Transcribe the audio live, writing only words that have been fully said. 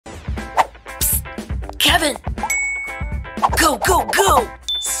Kevin! Go, go, go!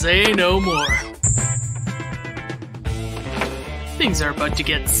 Say no more. Things are about to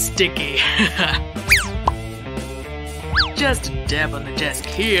get sticky. Just a dab on the desk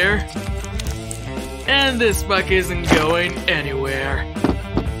here. And this buck isn't going anywhere.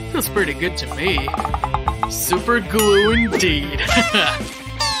 Feels pretty good to me. Super glue indeed.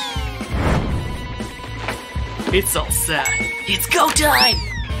 It's all set. It's go time!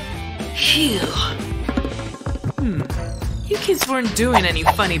 Phew. You kids weren't doing any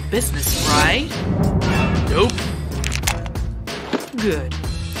funny business, right? Nope. Good.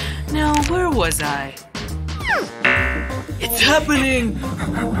 Now, where was I? It's happening!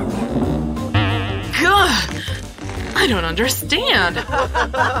 God! I don't understand.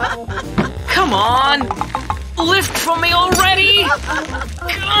 Come on! Lift from me already!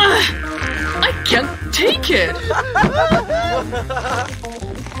 I can't take it!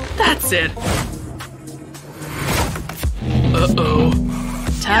 That's it. Uh-oh.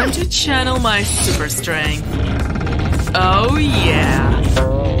 Time to channel my super strength. Oh yeah.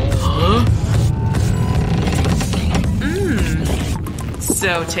 Huh?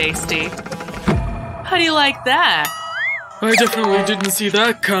 So tasty. How do you like that? I definitely didn't see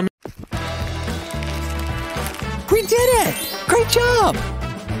that coming. We did it! Great job!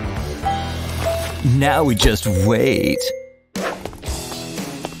 Now we just wait.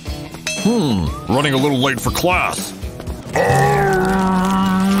 Running a little late for class.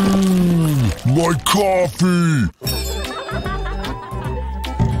 My coffee!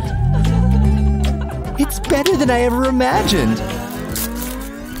 It's better than I ever imagined.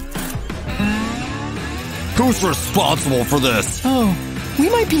 Who's responsible for this? Oh, we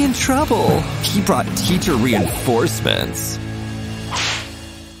might be in trouble. He brought teacher reinforcements.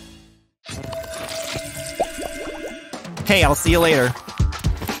 Hey, I'll see you later.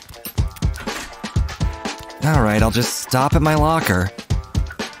 Alright, I'll just stop at my locker.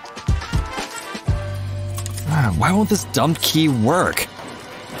 Why won't this dumb key work?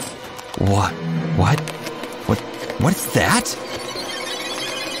 What's that?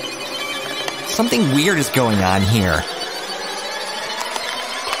 Something weird is going on here.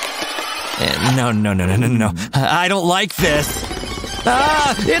 No. I don't like this.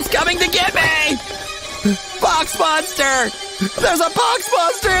 Ah, it's coming to get me! Box monster! There's a box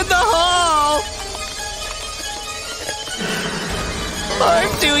monster in the hall!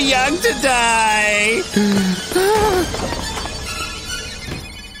 I'm too young to die!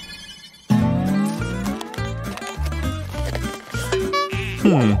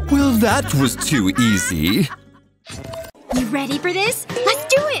 Well, that was too easy. You ready for this? Let's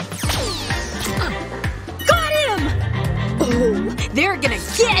do it! Got him! Oh, they're gonna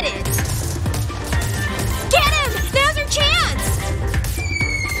get it! Get him! Now's our chance!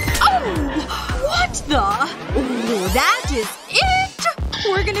 Oh! What the? Oh, that is it!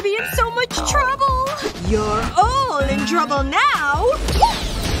 We're gonna be in so much trouble! You're all in trouble now!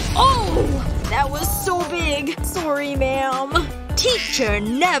 Oh! That was so big. Sorry, ma'am. Teacher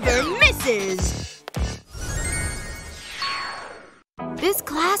never misses! This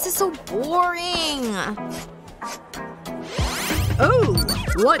class is so boring. Oh,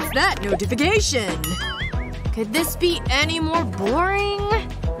 what's that notification? Could this be any more boring?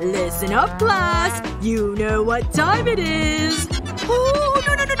 Listen up, class. You know what time it is. Oh,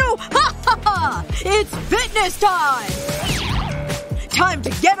 no. Ha ha ha! It's fitness time! Time to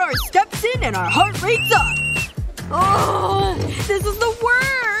get our steps in and our heart rates up. Oh, this is the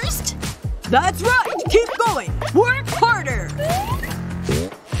worst! That's right! Keep going! Work harder!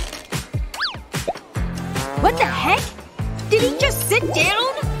 What the heck? Did he just sit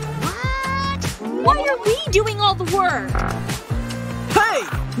down? What? Why are we doing all the work? Hey!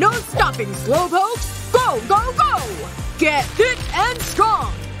 No stopping, slowpokes! Go, go, go! Get fit and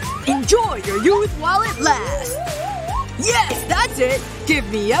strong! Enjoy your youth while it lasts! Yes, that's it! Give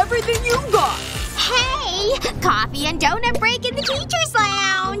me everything you got! Hey! Coffee and donut break in the teacher's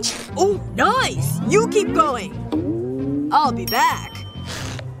lounge! Oh, nice! You keep going! I'll be back.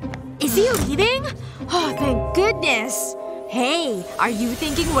 Is he leaving? Oh, thank goodness. Hey, are you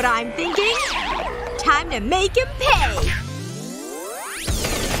thinking what I'm thinking? Time to make him pay!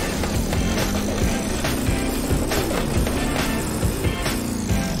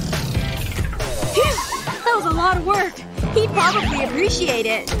 Phew! That was a lot of work. He'd probably appreciate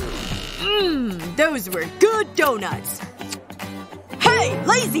it. Those were good donuts. Hey,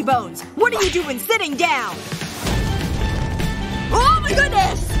 lazy bones! What are you doing sitting down? Oh my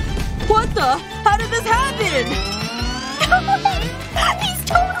goodness! What the? How did this happen? He's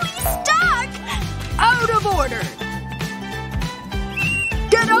totally stuck! Out of order!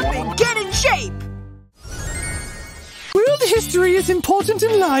 Get up and get in shape! History is important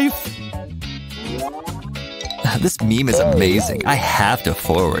in life. This meme is amazing. I have to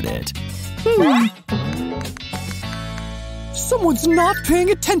forward it. Someone's not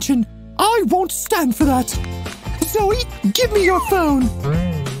paying attention. I won't stand for that. Zoe, give me your phone.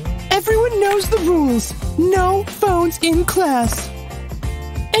 Everyone knows the rules. No phones in class.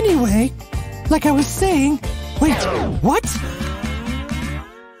 Anyway, like I was saying… Wait, what?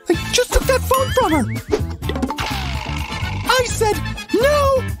 I just took that phone from her! I said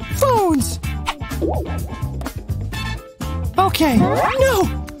no phones! Okay,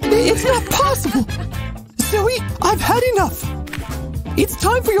 no! It's not possible! Zoe, I've had enough! It's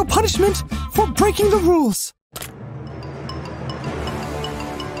time for your punishment for breaking the rules!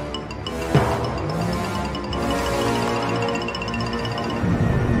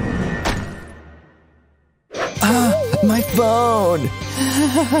 My phone!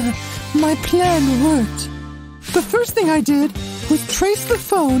 My plan worked. The first thing I did was trace the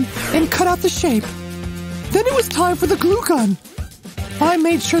phone and cut out the shape. Then it was time for the glue gun. I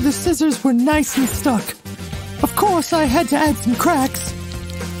made sure the scissors were nice and stuck. Of course, I had to add some cracks.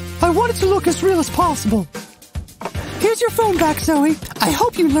 I wanted to look as real as possible. Here's your phone back, Zoe. I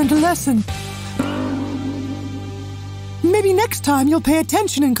hope you learned a lesson. Maybe next time you'll pay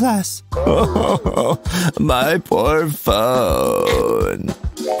attention in class. Oh, my poor phone.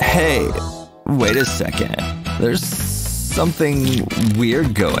 Hey, wait a second. There's something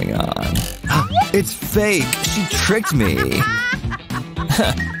weird going on. It's fake. She tricked me.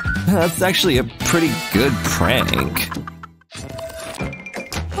 That's actually a pretty good prank.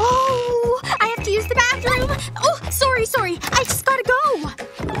 Oh, I have to use the bathroom. Oh, sorry. I just gotta go.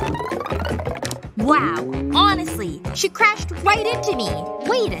 Wow, honestly, she crashed right into me.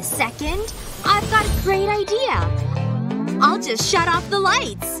 Wait a second. I've got a great idea. I'll just shut off the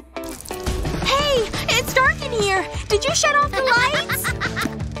lights. Hey, it's dark in here. Did you shut off the lights?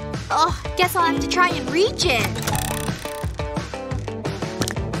 Oh, guess I'll have to try and reach it.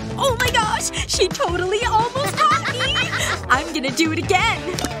 Oh my gosh! She totally almost caught me! I'm gonna do it again.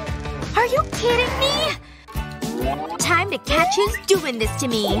 Are you kidding me? Time to catch who's doing this to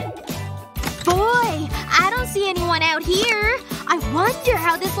me. Boy, I don't see anyone out here. I wonder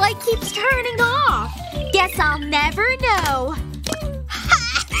how this light keeps turning off. Guess I'll never know.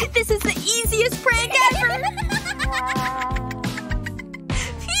 Ha! This is the easiest prank ever!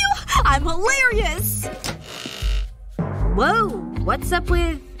 Phew! I'm hilarious! Whoa, what's up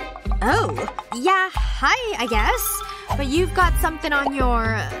with… Oh, yeah, hi, I guess. But you've got something on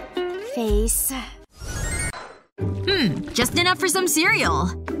your… face. Just enough for some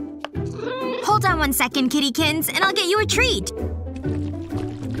cereal. Hold on one second, kittykins, and I'll get you a treat.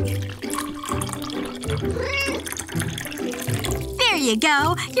 There you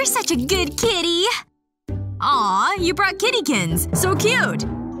go. You're such a good kitty. Aw, you brought kittykins. So cute.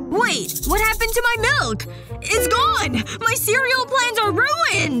 Wait, what happened to my milk? It's gone! My cereal plans are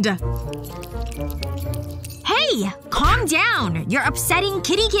ruined! Hey! Calm down. You're upsetting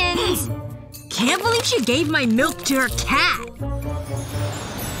kittykins. Can't believe she gave my milk to her cat.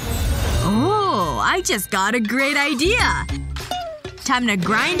 Oh, I just got a great idea. Time to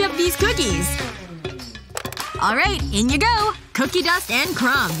grind up these cookies. Alright, in you go. Cookie dust and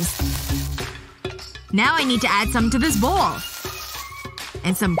crumbs. Now I need to add some to this bowl.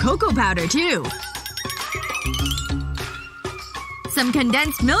 And some cocoa powder, too. Some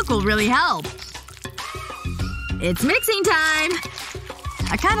condensed milk will really help. It's mixing time!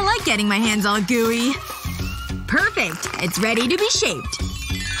 I kinda like getting my hands all gooey. Perfect. It's ready to be shaped.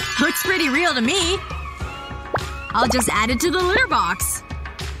 Looks pretty real to me. I'll just add it to the litter box.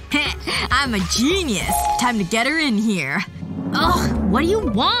 Heh, I'm a genius. Time to get her in here. Ugh, what do you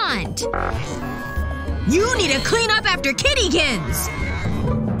want? You need to clean up after kittykins!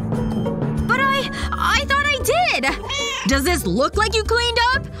 But I thought I did! Does this look like you cleaned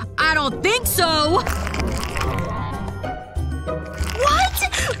up? I don't think so! What?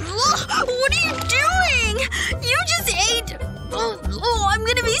 Ugh, what are you doing? You just ate… Oh, I'm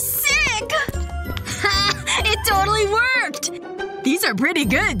gonna be sick! It totally worked! These are pretty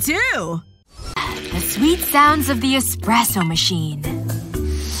good, too. The sweet sounds of the espresso machine.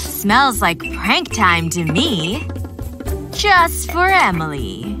 Smells like prank time to me. Just for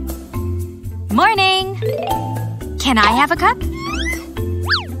Emily. Morning! Can I have a cup?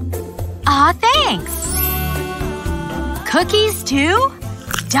 Aw, thanks! Cookies, too?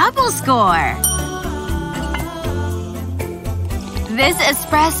 Double score! This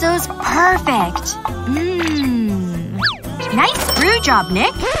espresso's perfect! Nice brew job,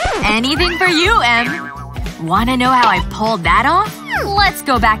 Nick. Anything for you, Em. Wanna know how I pulled that off? Let's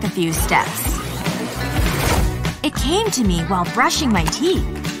go back a few steps. It came to me while brushing my teeth.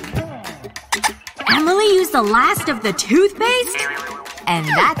 Emily used the last of the toothpaste? And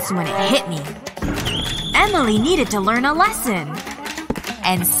that's when it hit me. Emily needed to learn a lesson.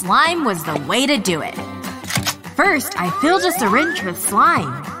 And slime was the way to do it. First, I filled a syringe with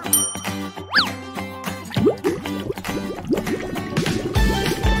slime.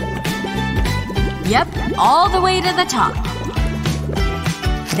 Yep, all the way to the top.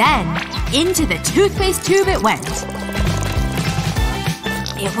 Then, into the toothpaste tube it went.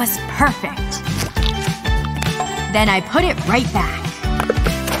 It was perfect. Then I put it right back.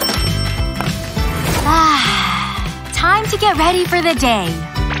 Time to get ready for the day.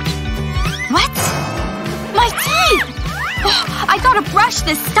 What? My teeth! Oh, I gotta brush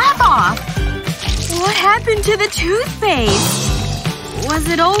this stuff off. What happened to the toothpaste? Was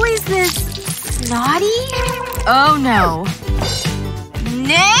it always this snotty? Oh no.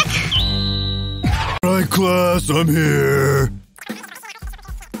 Nick? Alright, class, I'm here.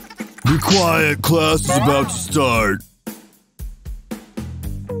 Be quiet, class is about to start.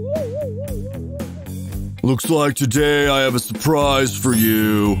 Looks like today I have a surprise for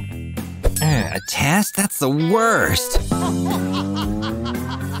you. A test? That's the worst.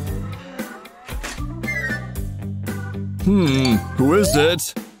 Who is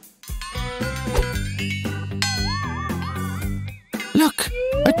it? Look,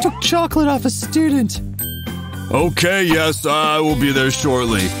 I took chocolate off a student. Okay, yes, I will be there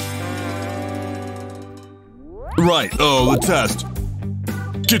shortly. Right, the test.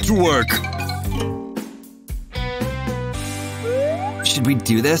 Get to work. Should we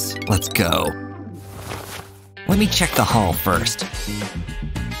do this? Let's go. Let me check the hall first.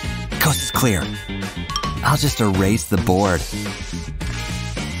 Coast is clear. I'll just erase the board.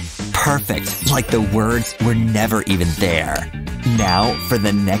 Perfect. Like the words were never even there. Now for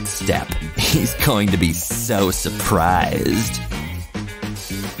the next step. He's going to be so surprised.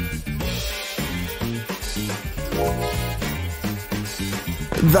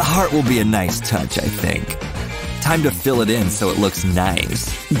 The heart will be a nice touch, I think. Time to fill it in so it looks nice.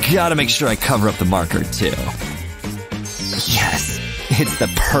 Gotta make sure I cover up the marker, too. Yes, it's the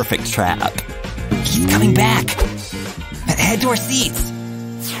perfect trap. He's coming back. Head to our seats.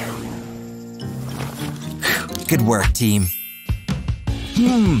 Good work, team.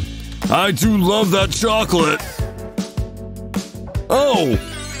 I do love that chocolate. Oh,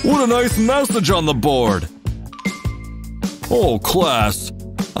 what a nice message on the board. Oh, class,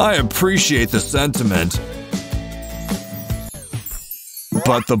 I appreciate the sentiment.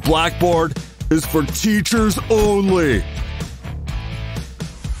 But the blackboard is for teachers only.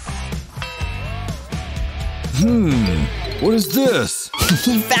 What is this?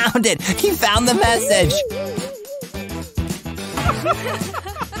 He found it! He found the message!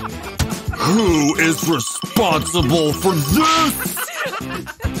 Who is responsible for this?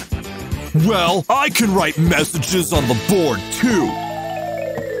 Well, I can write messages on the board, too.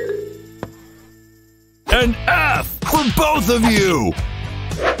 An F for both of you!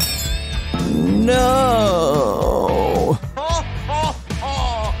 No!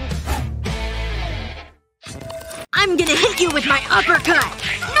 I'm gonna hit you with my uppercut!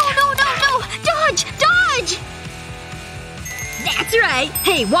 No! Dodge! Dodge! That's right!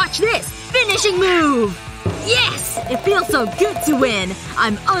 Hey, watch this! Finishing move! Yes! It feels so good to win!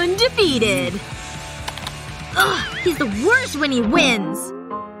 I'm undefeated! Ugh, he's the worst when he wins!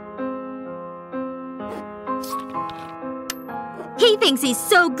 He thinks he's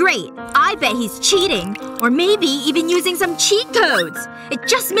so great. I bet he's cheating. Or maybe even using some cheat codes. It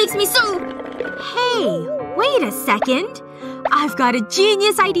just makes me so… Hey, wait a second. I've got a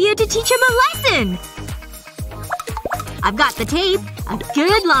genius idea to teach him a lesson! I've got the tape. A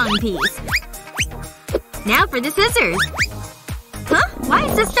good long piece. Now for the scissors. Huh? Why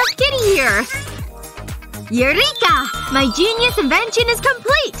is this stuffed kitty here? Eureka! My genius invention is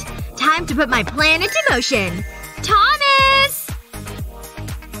complete! Time to put my plan into motion. Thomas!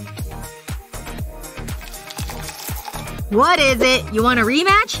 What is it? You want a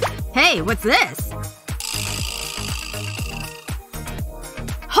rematch? Hey, what's this?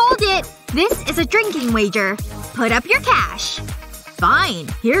 Hold it! This is a drinking wager. Put up your cash. Fine.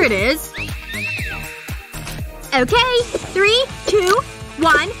 Here it is. Okay. 3, 2,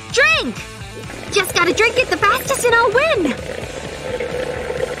 1, drink! Just gotta drink it the fastest and I'll win!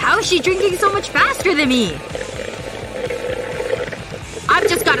 How is she drinking so much faster than me? I've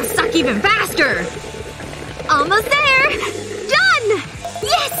just gotta suck even faster! Almost there! Done!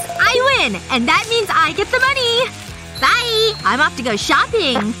 Yes! I win! And that means I get the money! Bye! I'm off to go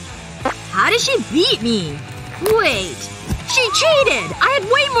shopping. How did she beat me? Wait. She cheated! I had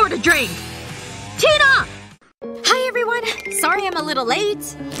way more to drink! Tina! Sorry I'm a little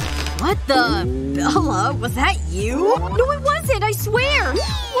late. What the… Bella, was that you? No, it wasn't, I swear!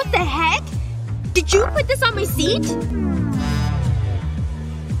 What the heck? Did you put this on my seat?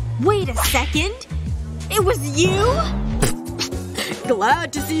 Wait a second. It was you?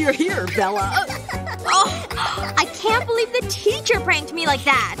 Glad to see you're here, Bella. Oh, I can't believe the teacher pranked me like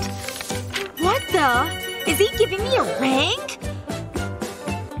that. What the… Is he giving me a rank?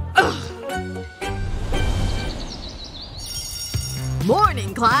 Ugh.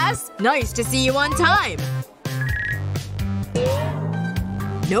 Morning, class. Nice to see you on time.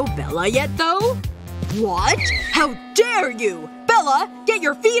 No Bella yet, though? What? How dare you! Bella, get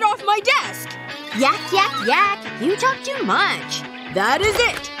your feet off my desk! Yak, yak, yak. You talk too much. That is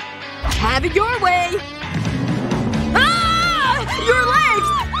it. Have it your way. Ah! Your legs!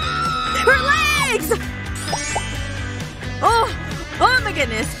 Her legs! Oh my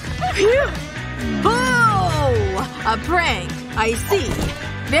goodness. Phew. Oh! A prank. I see.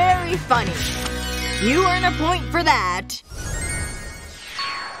 Very funny. You earn a point for that.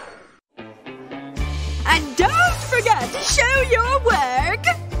 And don't forget to show your work!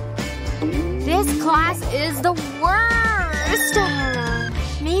 This class is the worst.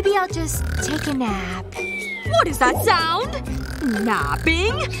 Maybe I'll just take a nap. What is that sound?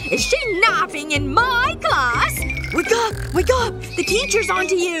 Napping? Is she napping in my class? Wake up! Wake up! The teacher's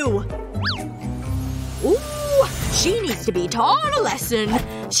onto you! Ooh! She needs to be taught a lesson.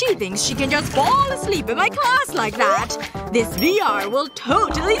 She thinks she can just fall asleep in my class like that. This VR will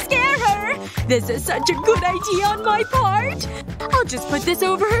totally scare her. This is such a good idea on my part. I'll just put this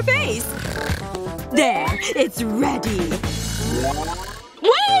over her face. There. It's ready.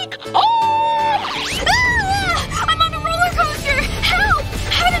 Wake up! Ah! I'm on a roller coaster! Help!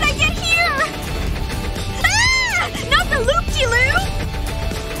 How did I get here? Ah! Not the loop-de-loop!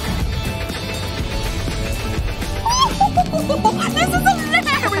 This is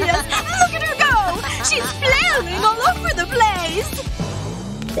hilarious! Look at her go! She's flailing all over the place!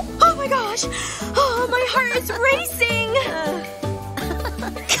 Oh my gosh! Oh, my heart is racing!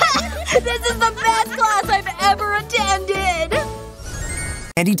 This is the best class I've ever attended!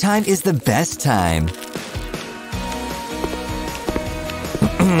 Candy time is the best time.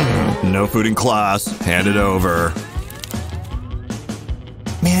 No food in class. Hand it over.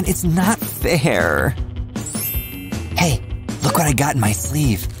 Man, it's not fair. Hey, look what I got in my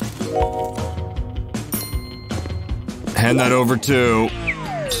sleeve. Hand that over too.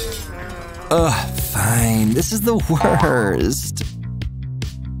 Ugh, fine. This is the worst.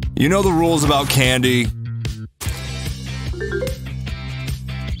 You know the rules about candy.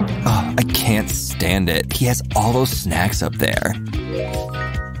 Oh, I can't stand it. He has all those snacks up there.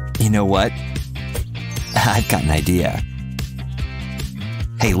 You know what? I've got an idea.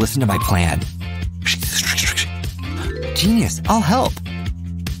 Hey, listen to my plan. Genius, I'll help.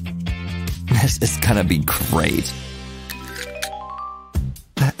 This is gonna be great.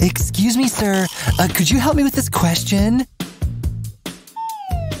 Excuse me, sir. Could you help me with this question?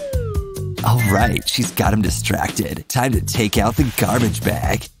 All right, she's got him distracted. Time to take out the garbage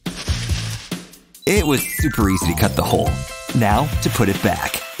bag. It was super easy to cut the hole. Now to put it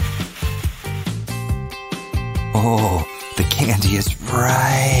back. Oh, the candy is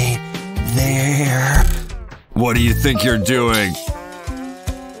right there. What do you think you're doing?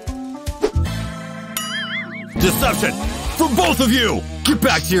 Deception! For both of you! Get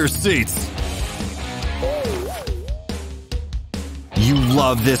back to your seats! You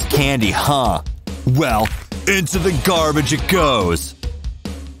love this candy, huh? Well, into the garbage it goes.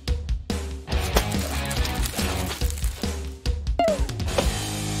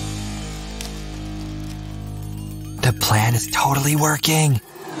 The plan is totally working.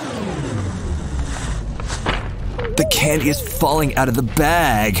 The candy is falling out of the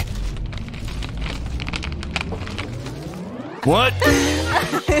bag. What?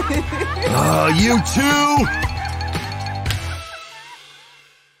 You too?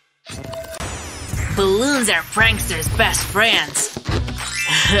 Balloons are pranksters' best friends.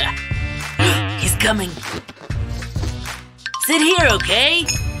 He's coming. Sit here, okay?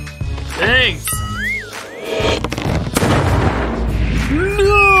 Thanks.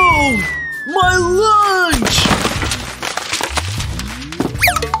 No! My lunch!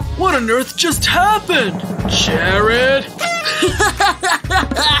 What on earth just happened? Jared?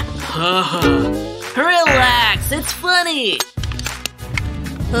 Relax, it's funny.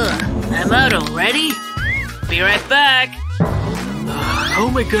 I'm out already. Be right back. How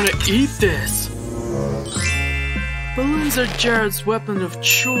am I gonna eat this? Balloons are Jared's weapon of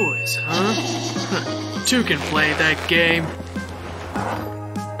choice, huh? Two can play that game.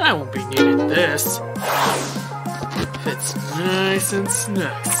 I won't be needing this. Fits nice and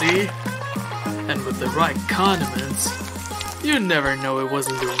snug, see? And with the right condiments, you never know it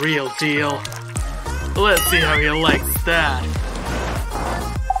wasn't the real deal. Let's see how he likes that.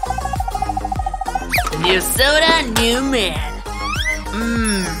 New soda, new man.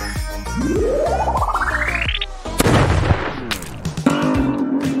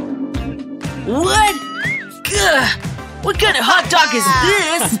 What? Gah! What kind of hot dog is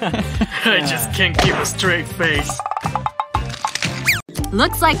this? I just can't keep a straight face.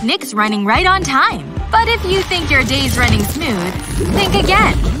 Looks like Nick's running right on time. But if you think your day's running smooth, think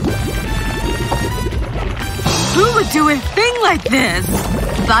again. Who would do a thing like this?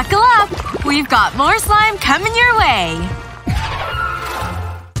 Buckle up. We've got more slime coming your way.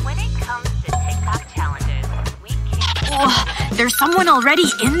 When it comes to TikTok challenges, we can't… Oh, there's someone already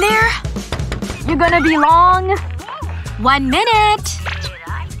in there? You're gonna be long? 1 minute.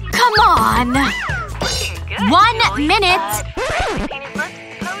 Come on. 1 minute.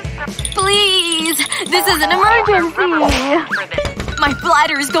 Please. This is an emergency. My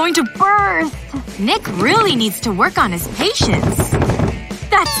bladder is going to burst. Nick really needs to work on his patience.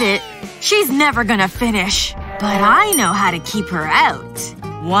 That's it. She's never gonna finish. But I know how to keep her out.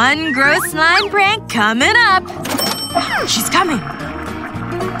 One gross slime prank coming up. She's coming.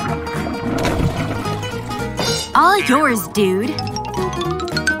 All yours, dude.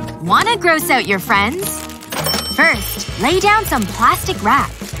 Wanna gross out your friends? First, lay down some plastic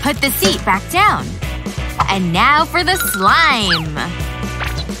wrap. Put the seat back down. And now for the slime.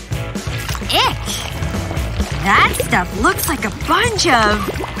 Ick. That stuff looks like a bunch of…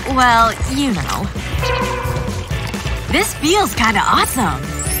 well, you know. This feels kinda awesome.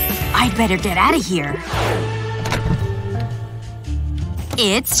 I'd better get out of here.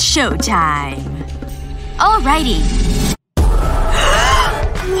 It's showtime. Alrighty.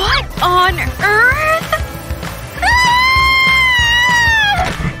 What on earth?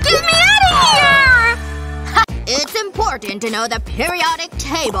 Get me out of here! It's important to know the periodic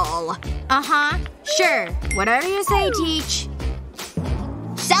table. Uh-huh. Sure. Whatever you say, Teach.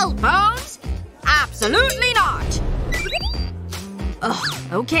 Cell phones? Absolutely not.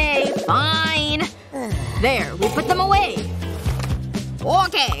 Ugh. Okay. Fine. There, we put them away.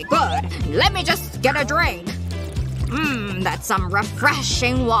 Okay, good. Let me just get a drink. That's some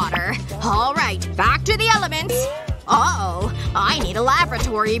refreshing water. Alright, back to the elements. Uh-oh. I need a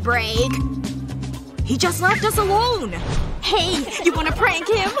laboratory break. He just left us alone. Hey, you wanna prank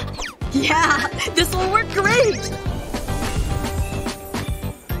him? Yeah, this'll work great.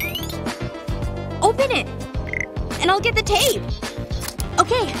 Open it. And I'll get the tape.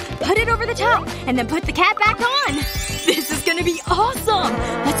 Okay, put it over the top. And then put the cap back on. This is gonna be awesome!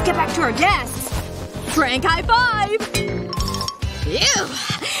 Let's get back to our guests. Prank high five!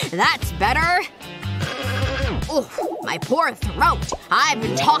 Ew. That's better. Oh, my poor throat. I've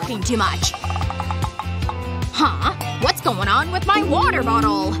been talking too much. Huh? What's going on with my water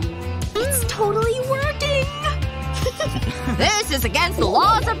bottle? It's totally working! This is against the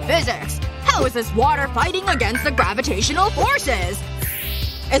laws of physics. How is this water fighting against the gravitational forces?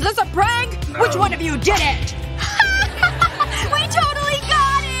 Is this a prank? Which one of you did it? We totally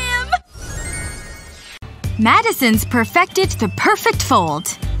got him! Madison's perfected the perfect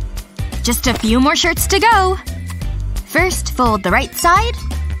fold. Just a few more shirts to go. First, fold the right side.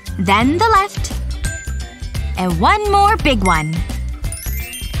 Then the left. And one more big one.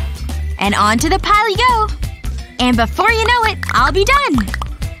 And onto the pile you go. And before you know it, I'll be done.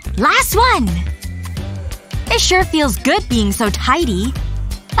 Last one. It sure feels good being so tidy.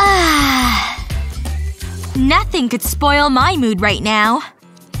 Ah. Nothing could spoil my mood right now.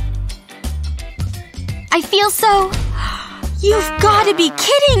 I feel so… You've gotta be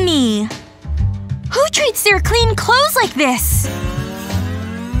kidding me! Who treats their clean clothes like this?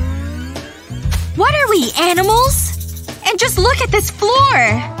 What are we, animals? And just look at this floor!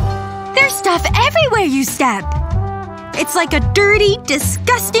 There's stuff everywhere you step! It's like a dirty,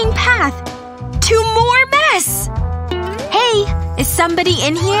 disgusting path to more mess! Hey, is somebody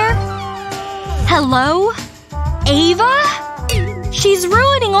in here? Hello? Ava? She's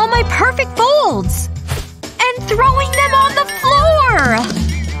ruining all my perfect folds! And throwing them on the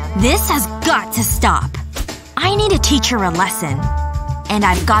floor! This has got to stop. I need to teach her a lesson. And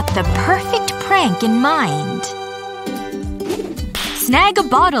I've got the perfect prank in mind. Snag a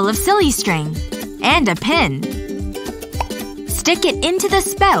bottle of silly string. And a pin. Stick it into the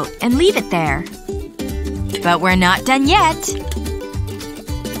spout and leave it there. But we're not done yet.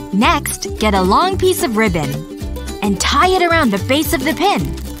 Next, get a long piece of ribbon. And tie it around the base of the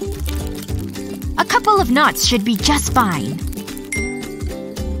pin. A couple of knots should be just fine.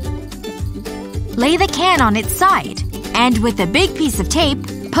 Lay the can on its side. And with a big piece of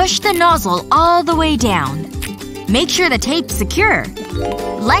tape, push the nozzle all the way down. Make sure the tape's secure.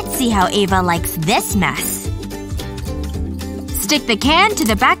 Let's see how Ava likes this mess. Stick the can to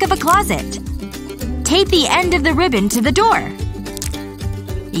the back of a closet. Tape the end of the ribbon to the door.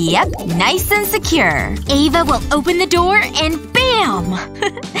 Yep, nice and secure. Ava will open the door and bam!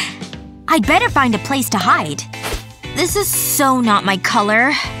 I'd better find a place to hide. This is so not my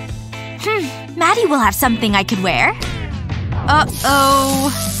color. Maddie will have something I could wear.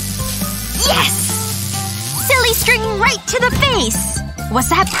 Uh-oh. Yes! Silly string right to the face! Was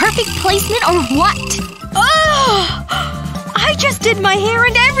that perfect placement or what? Oh! I just did my hair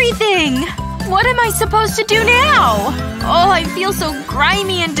and everything! What am I supposed to do now? Oh, I feel so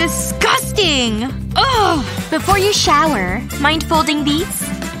grimy and disgusting. Ugh. Before you shower, mind folding these?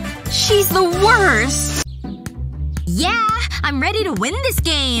 She's the worst. Yeah, I'm ready to win this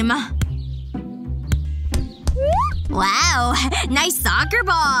game. Wow, nice soccer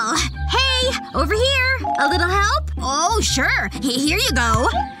ball. Hey, over here. A little help? Oh, sure. Here you go.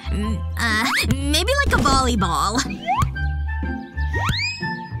 Maybe like a volleyball.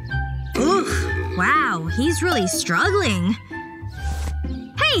 Oof. Wow, he's really struggling.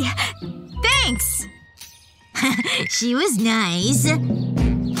 Hey! Thanks! She was nice.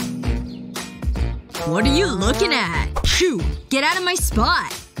 What are you looking at? Shoo! Get out of my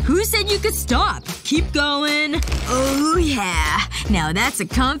spot! Who said you could stop? Keep going. Oh yeah. Now that's a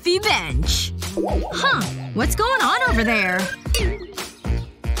comfy bench. Huh. What's going on over there?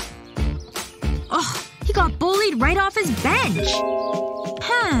 Oh, he got bullied right off his bench.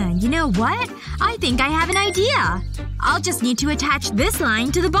 You know what? I think I have an idea. I'll just need to attach this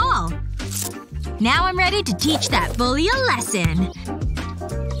line to the ball. Now I'm ready to teach that bully a lesson.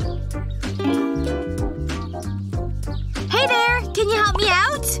 Hey there! Can you help me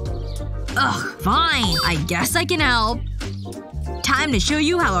out? Ugh, fine. I guess I can help. Time to show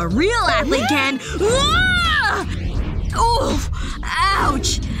you how a real athlete can… Ah! Oof!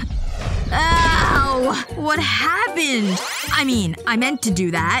 Ouch! Ow! What happened? I mean, I meant to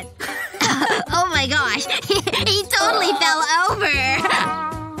do that. Oh my gosh. He totally fell over.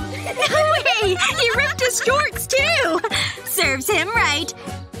 No way! He ripped his shorts, too! Serves him right.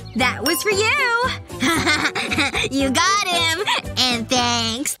 That was for you. You got him. And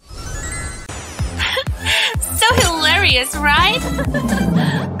thanks. So hilarious, right?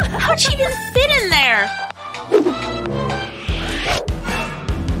 How'd she even fit in there?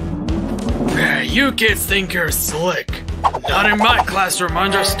 You kids think you're slick. Not in my classroom,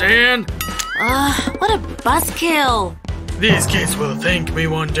 understand? What a buzzkill. These kids will thank me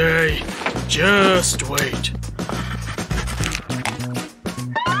one day. Just wait.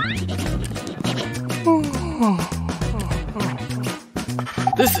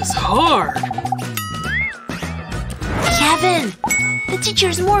 This is hard. Kevin, the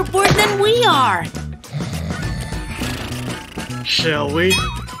teacher's more bored than we are. Shall we?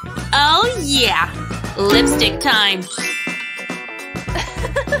 Oh yeah. Lipstick time.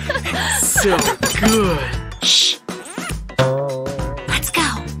 So good. Shh. Let's go.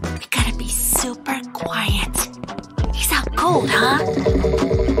 We gotta be super quiet. He's out cold, huh?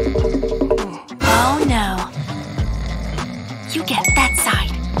 Oh no. You get that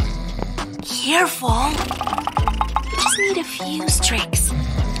side. Careful. We just need a few streaks.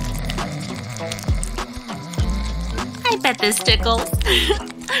 I bet this tickles.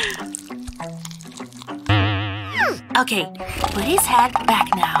 Okay, put his head back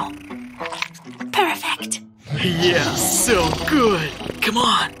now. Perfect. Yeah, so good. Come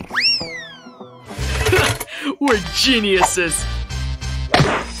on. We're geniuses.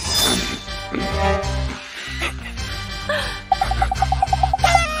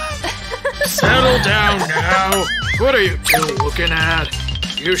 Settle down now. What are you two looking at?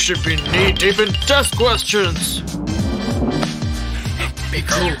 You should be knee-deep in test questions. Be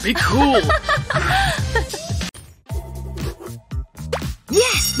cool, be cool.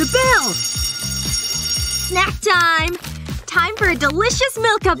 Yes! The bell! Snack time! Time for a delicious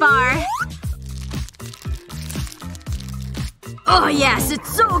Milka bar! Oh yes,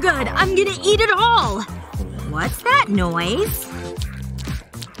 it's so good! I'm gonna eat it all! What's that noise?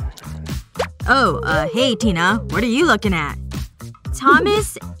 Oh, hey Tina. What are you looking at?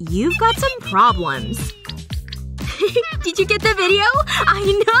 Thomas, you've got some problems. Did you get the video? I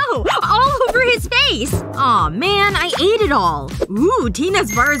know! All over his face! Aw, man, I ate it all. Ooh,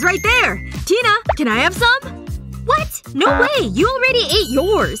 Tina's bar is right there. Tina, can I have some? What? No way! You already ate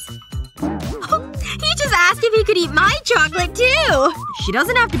yours. He just asked if he could eat my chocolate, too! She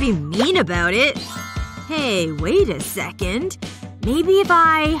doesn't have to be mean about it. Hey, wait a second. Maybe if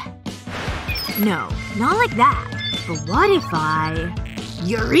I… No, not like that. But what if I…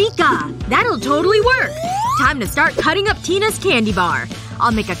 Eureka! That'll totally work! Time to start cutting up Tina's candy bar.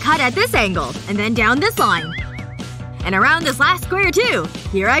 I'll make a cut at this angle, and then down this line. And around this last square too.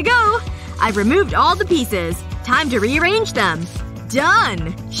 Here I go. I've removed all the pieces. Time to rearrange them.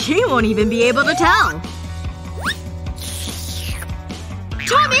 Done! She won't even be able to tell.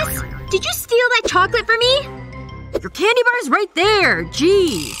 Thomas! Did you steal that chocolate from me? Your candy bar's right there!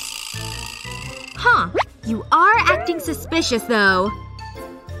 Jeez. Huh. You are acting suspicious, though.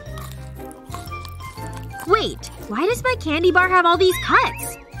 Wait. Why does my candy bar have all these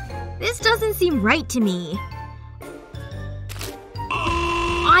cuts? This doesn't seem right to me.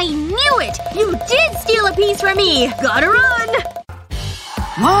 I knew it! You did steal a piece from me! Gotta run!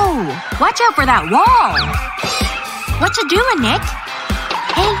 Whoa! Watch out for that wall! What you doing, Nick?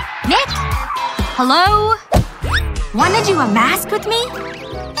 Hey, Nick? Hello? Wanna do a mask with me?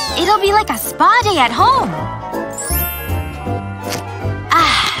 It'll be like a spa day at home.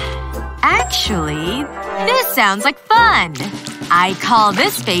 Actually, this sounds like fun. I call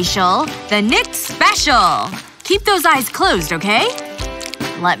this facial the Nick Special. Keep those eyes closed, okay?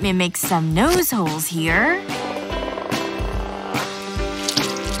 Let me make some nose holes here.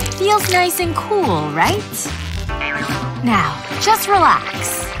 Feels nice and cool, right? Now, just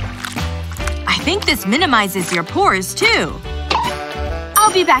relax. I think this minimizes your pores, too.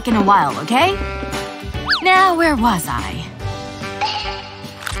 I'll be back in a while, okay? Now, where was I?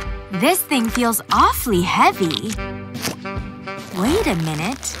 This thing feels awfully heavy. Wait a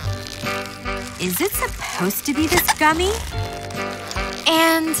minute. Is it supposed to be this gummy?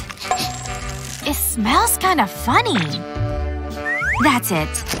 And… it smells kind of funny. That's it.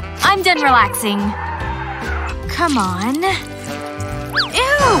 I'm done relaxing. Come on.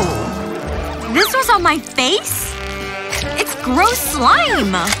 Ew! This was on my face? It's gross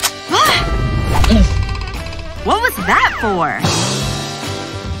slime! What was that for?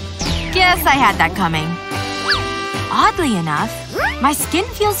 Guess I had that coming. Oddly enough, my skin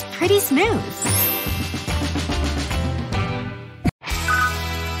feels pretty smooth.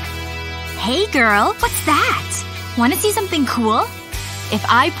 Hey girl, what's that? Wanna see something cool? If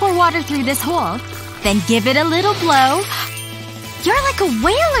I pour water through this hole, then give it a little blow. You're like a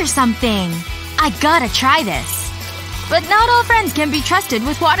whale or something. I gotta try this. But not all friends can be trusted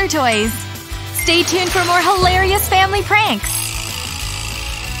with water toys. Stay tuned for more hilarious family pranks.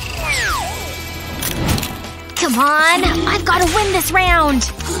 Come on, I've gotta win this round.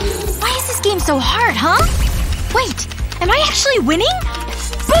 Why is this game so hard, huh? Wait, am I actually winning?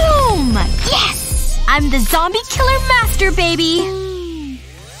 Boom! Yes! I'm the zombie killer master, baby!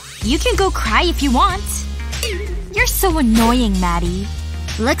 You can go cry if you want. You're so annoying, Maddie.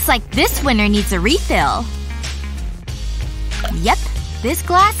 Looks like this winner needs a refill. Yep, this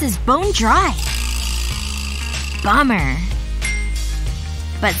glass is bone dry. Bummer.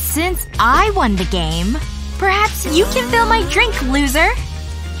 But since I won the game, perhaps you can fill my drink, loser.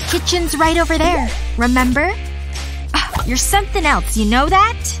 Kitchen's right over there. Remember? You're something else, you know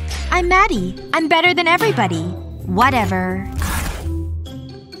that? I'm Maddie. I'm better than everybody. Whatever.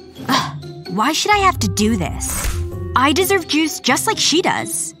 Why should I have to do this? I deserve juice just like she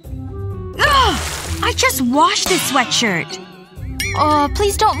does. I just washed this sweatshirt. Oh,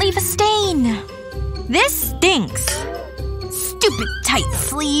 please don't leave a stain. This stinks. Stupid tight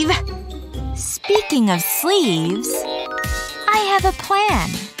sleeve. Speaking of sleeves, I have a plan.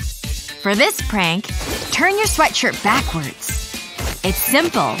 For this prank, turn your sweatshirt backwards. It's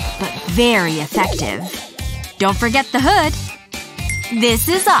simple, but very effective. Don't forget the hood. This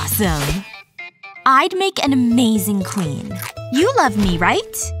is awesome. I'd make an amazing queen. You love me,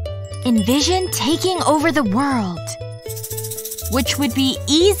 right? Envision taking over the world. Which would be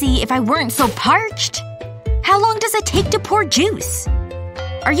easy if I weren't so parched. How long does it take to pour juice?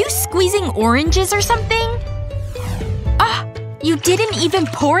 Are you squeezing oranges or something? You didn't even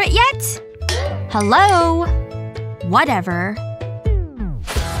pour it yet? Hello? Whatever.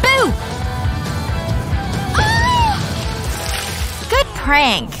 Boo! Good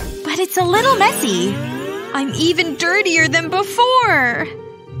prank. But it's a little messy. I'm even dirtier than before.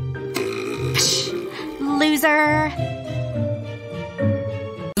 Psh, loser.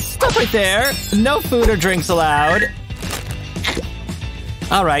 Stop right there. No food or drinks allowed.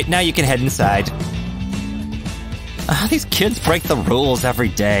 Alright, now you can head inside. These kids break the rules every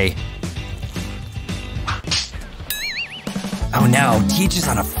day. Oh no, Teach is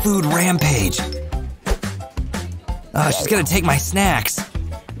on a food rampage. Oh, she's gonna take my snacks.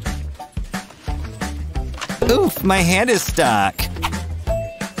 Oof, my hand is stuck.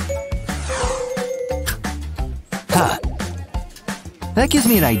 Huh. That gives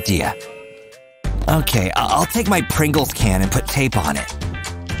me an idea. Okay, I'll take my Pringles can and put tape on it.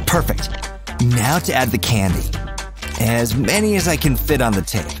 Perfect. Now to add the candy. As many as I can fit on the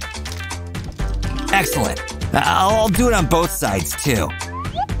tape. Excellent. I'll do it on both sides, too.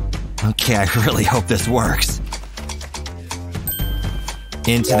 Okay, I really hope this works.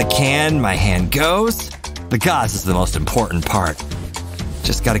 Into the can, my hand goes. The gauze is the most important part.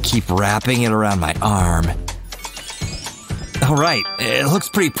 Just gotta keep wrapping it around my arm. Alright, it looks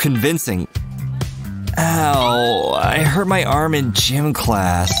pretty convincing. Ow, I hurt my arm in gym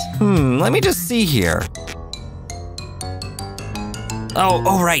class. Let me just see here.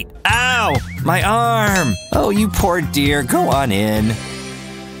 Oh, right. Ow! My arm! Oh, you poor dear. Go on in.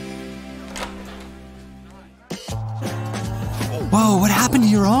 Whoa, what happened to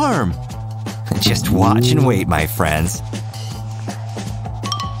your arm? Just watch and wait, my friends.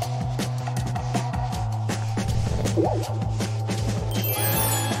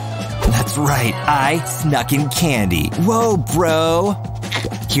 That's right, I snuck in candy. Whoa, bro!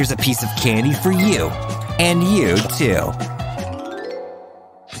 Here's a piece of candy for you. And you, too.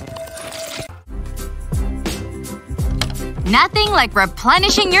 Nothing like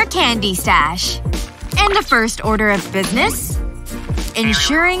replenishing your candy stash. And the first order of business?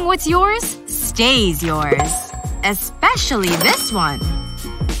 Ensuring what's yours stays yours. Especially this one.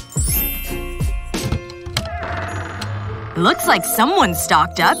 Looks like someone's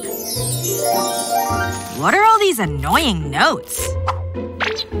stocked up. What are all these annoying notes?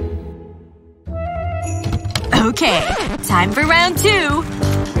 Okay, time for round 2.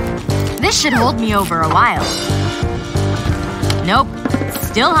 This should hold me over a while. Nope.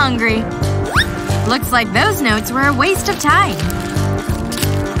 Still hungry. Looks like those notes were a waste of time.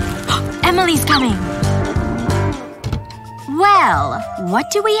 Emily's coming. Well, what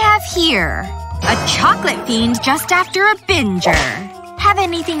do we have here? A chocolate fiend just after a binger. Have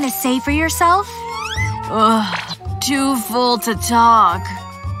anything to say for yourself? Ugh. Too full to talk.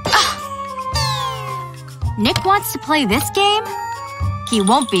 Nick wants to play this game? He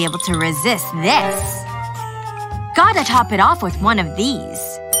won't be able to resist this. Gotta top it off with one of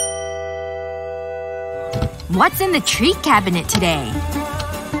these. What's in the treat cabinet today?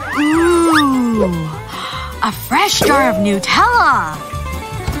 Ooh. A fresh jar of Nutella!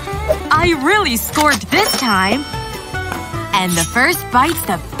 I really scored this time. And the first bite's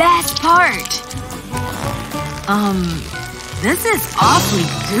the best part. This is awfully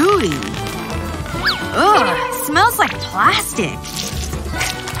gooey. Ugh, smells like plastic.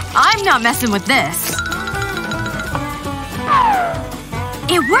 I'm not messing with this.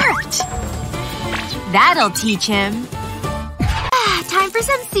 It worked! That'll teach him. Time for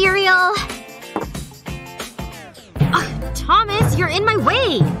some cereal. Thomas, you're in my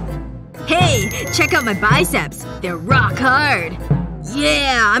way! Hey, check out my biceps. They're rock hard.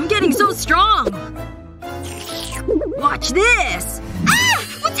 Yeah, I'm getting so strong. Watch this! Ah!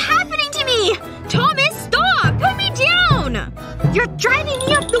 What's happening to me? Thomas, stop! Put me down! You're driving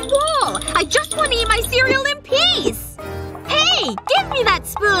me up the wall! I just want to eat my cereal in peace! Hey! Give me that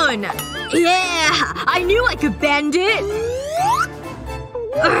spoon! Yeah! I knew I could bend it!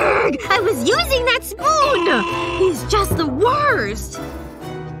 Urgh! I was using that spoon! He's just the worst!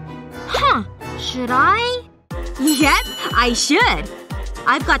 Huh. Should I? Yep, I should.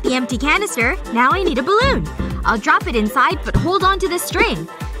 I've got the empty canister. Now I need a balloon. I'll drop it inside but hold on to the string.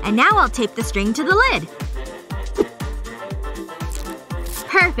 And now I'll tape the string to the lid.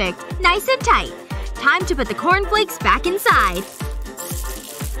 Perfect. Nice and tight. Time to put the cornflakes back inside.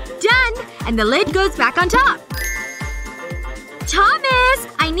 Done! And the lid goes back on top. Thomas!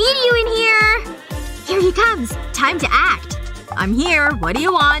 I need you in here! Here he comes. Time to act. I'm here. What do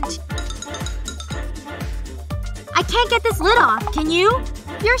you want? I can't get this lid off. Can you?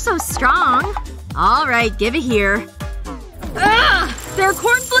 You're so strong. Alright, give it here. Ugh! There are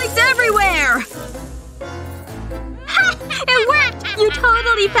cornflakes everywhere! Ha! It worked! You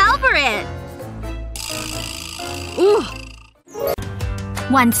totally fell for it! Ooh.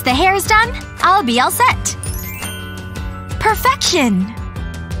 Once the hair's done, I'll be all set. Perfection!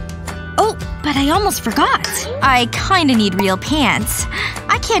 Oh, but I almost forgot. I kinda need real pants.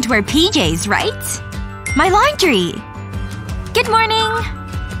 I can't wear PJs, right? My laundry! Good morning!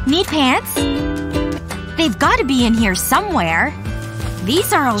 Need pants? They've gotta be in here somewhere.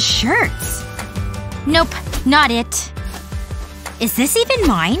 These are all shirts. Nope, not it. Is this even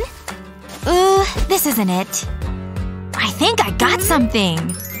mine? This isn't it. I think I got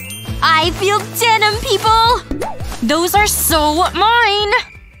something. I feel denim, people! Those are so mine!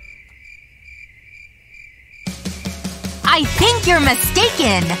 I think you're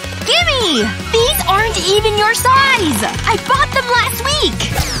mistaken. Gimme! These aren't even your size! I bought them last week!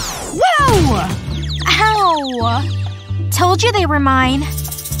 Whoa! Told you they were mine.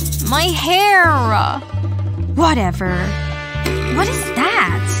 My hair. Whatever. What is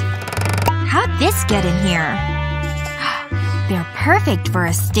that? How'd this get in here? They're perfect for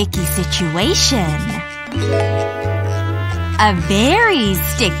a sticky situation. A very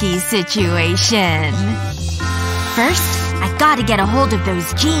sticky situation. First, I gotta get a hold of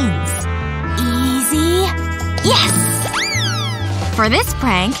those jeans. Easy. Yes! For this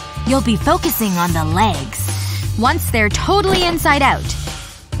prank, you'll be focusing on the legs. Once they're totally inside out,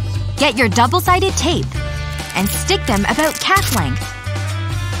 get your double-sided tape and stick them about calf length.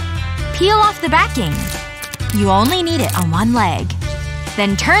 Peel off the backing. You only need it on one leg.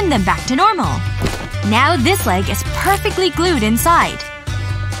 Then turn them back to normal. Now this leg is perfectly glued inside.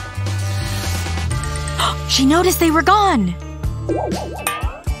 She noticed they were gone.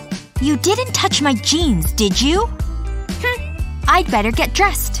 You didn't touch my jeans, did you? I'd better get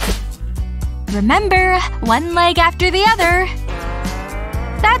dressed. Remember, one leg after the other.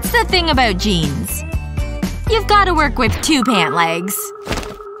 That's the thing about jeans. You've gotta work with two pant legs.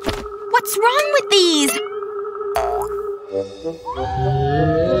 What's wrong with these?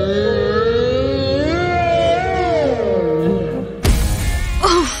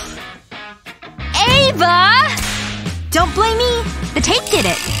 Oof. Ava! Don't blame me. The tape did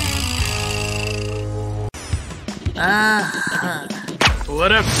it.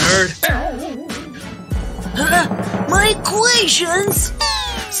 What up, nerd? My equations!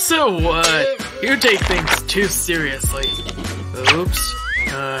 So what? You take things too seriously. Oops.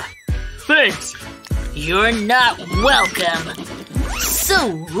 Thanks. You're not welcome.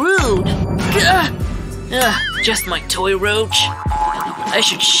 So rude. Just my toy roach. I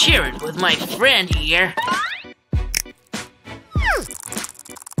should share it with my friend here.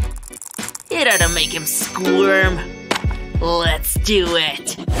 It ought to make him squirm. Let's do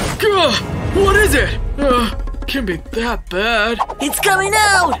it. What is it? Can't be that bad. It's coming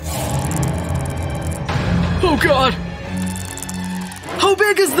out! Oh god! How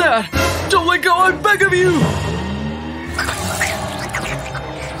big is that? Don't let go, I beg of you!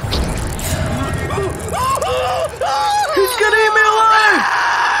 He's gonna eat me alive!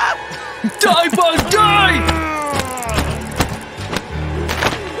 Die, bug, die!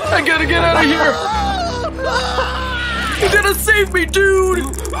 I gotta get out of here! You gotta save me, dude!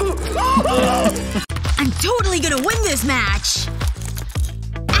 I'm totally gonna win this match!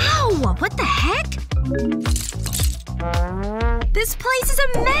 Ow! What the heck? This place is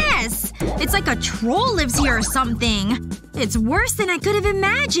a mess! It's like a troll lives here or something. It's worse than I could have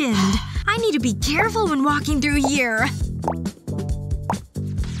imagined. I need to be careful when walking through here.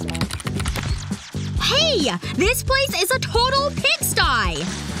 Hey! This place is a total pigsty!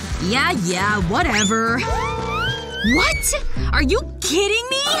 Yeah, whatever. What? Are you kidding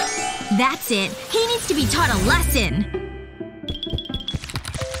me? That's it. He needs to be taught a lesson.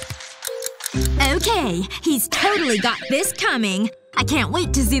 Okay, he's totally got this coming. I can't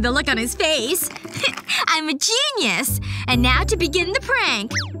wait to see the look on his face. I'm a genius! And now to begin the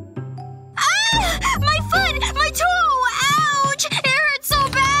prank. Ah! My foot! My toe! Ouch! It hurts so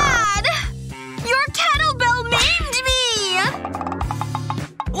bad! Your kettlebell maimed me!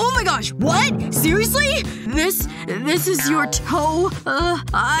 Oh my gosh, what? Seriously? This is your toe?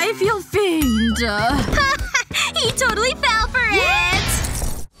 I feel faint. He totally fell for it!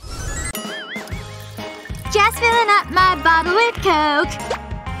 Just filling up my bottle with Coke.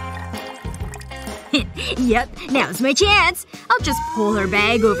 Yep, now's my chance. I'll just pull her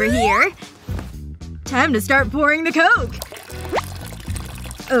bag over here. Time to start pouring the Coke.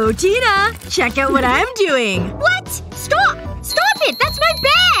 Oh, Tina! Check out what I'm doing. What? Stop! Stop it! That's my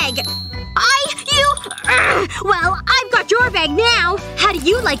bag! Well, I've got your bag now. How do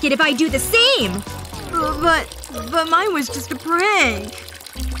you like it if I do the same? But mine was just a prank.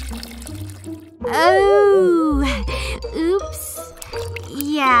 Oh. Oops.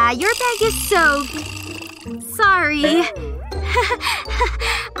 Yeah, your bag is soaked. Sorry.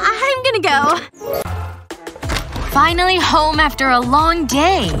 I'm gonna go. Finally home after a long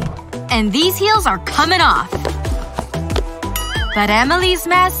day. And these heels are coming off. But Emily's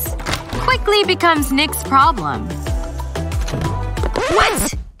mess quickly becomes Nick's problem.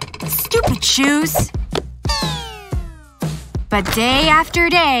 What? Stupid shoes. But day after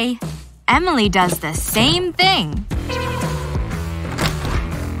day, Emily does the same thing.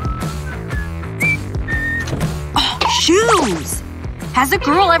 Oh, shoes! Has a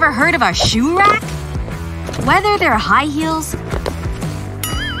girl ever heard of a shoe rack? Whether they're high heels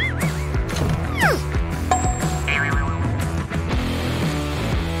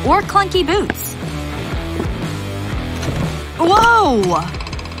or clunky boots. Whoa!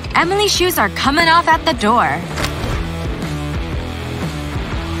 Emily's shoes are coming off at the door.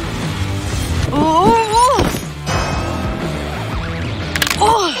 Oh!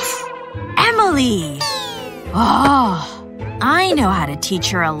 Emily! Oh, I know how to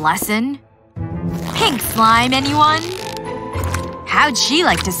teach her a lesson. Pink slime, anyone? How'd she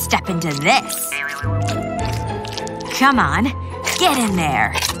like to step into this? Come on, get in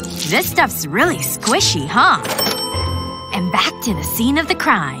there. This stuff's really squishy, huh? And back to the scene of the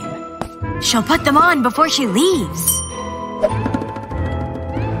crime. She'll put them on before she leaves.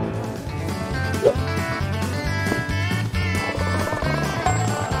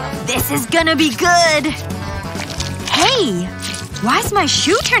 This is gonna be good! Hey! Why's my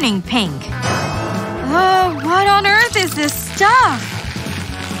shoe turning pink? What on earth is this stuff?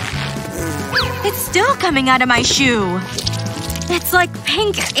 It's still coming out of my shoe. It's like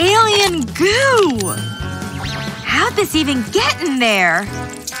pink alien goo. How'd this even get in there?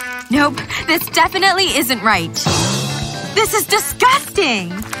 Nope, this definitely isn't right. This is disgusting!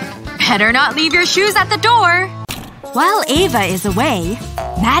 Better not leave your shoes at the door. While Ava is away,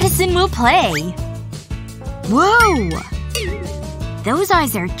 Madison will play. Whoa! Those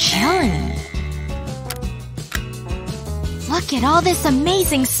eyes are chilling. Look at all this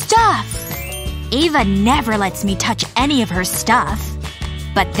amazing stuff! Ava never lets me touch any of her stuff.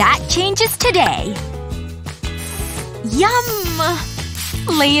 But that changes today.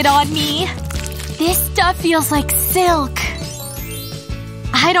 Yum! Lay it on me. This stuff feels like silk.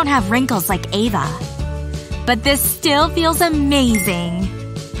 I don't have wrinkles like Ava. But this still feels amazing.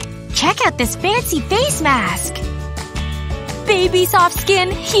 Check out this fancy face mask. Baby soft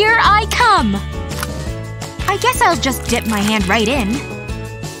skin, here I come! I guess I'll just dip my hand right in.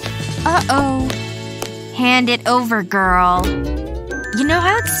 Uh-oh. Hand it over, girl. You know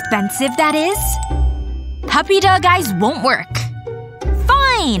how expensive that is? Puppy dog eyes won't work.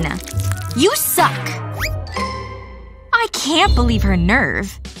 Fine! You suck. I can't believe her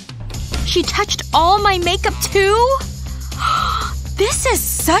nerve. She touched all my makeup too? This is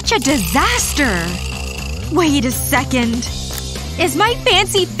such a disaster. Wait a second. Is my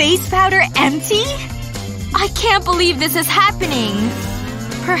fancy face powder empty? I can't believe this is happening.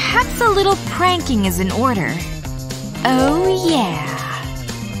 Perhaps a little pranking is in order. Oh yeah.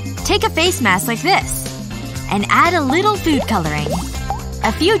 Take a face mask like this. And add a little food coloring.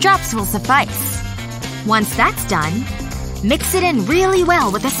 A few drops will suffice. Once that's done, mix it in really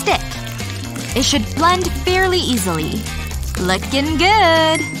well with a stick. It should blend fairly easily. Looking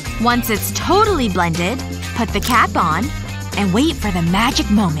good. Once it's totally blended, put the cap on and wait for the magic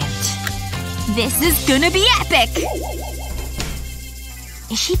moment. This is gonna be epic!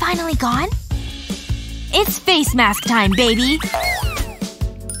 Is she finally gone? It's face mask time, baby!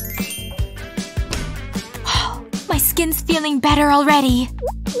 My skin's feeling better already.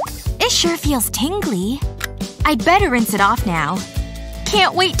 It sure feels tingly. I'd better rinse it off now.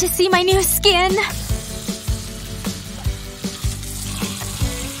 Can't wait to see my new skin!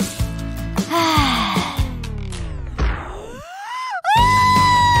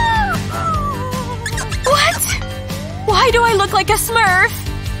 What? Why do I look like a Smurf?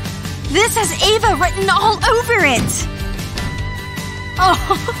 This has Ava written all over it! Oh,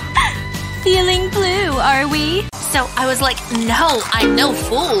 feeling blue, are we? So I was like, no, I'm no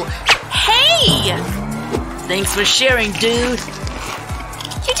fool. Hey! Thanks for sharing, dude.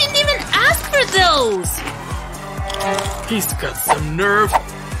 You didn't even ask for those! He's got some nerve.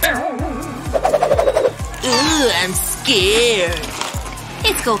 Ooh, I'm scared.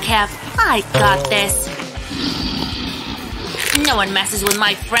 It's cool, Kev. I got this. No one messes with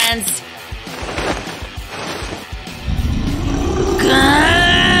my friends.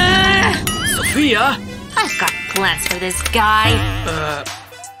 Sophia? I've got plans for this guy.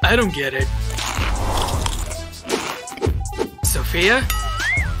 I don't get it. Sophia?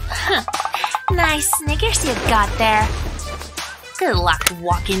 Huh. Nice Snickers you've got there. Good luck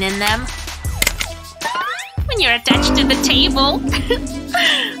walking in them. When you're attached to the table.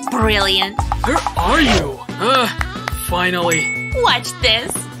 Brilliant. Where are you? Finally. Watch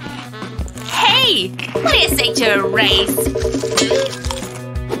this. Hey! What do you say to a race?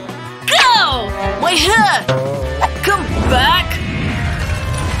 Go! Wait here! Come back!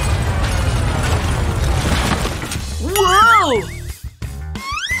 Whoa!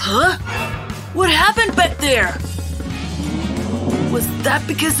 Huh? What happened back there? Was that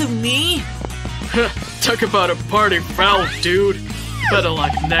because of me? Talk about a party foul, dude. Better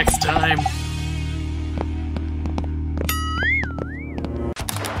luck next time.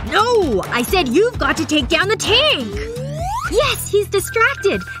 No! I said you've got to take down the tank! Yes, he's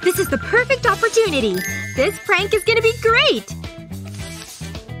distracted! This is the perfect opportunity! This prank is gonna be great!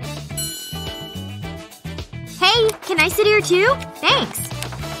 Hey, can I sit here too? Thanks.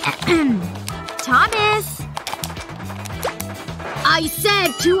 Thomas! I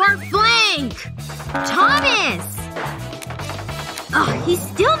said to our flank! Thomas! Ugh, he's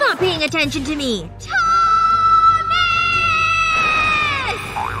still not paying attention to me.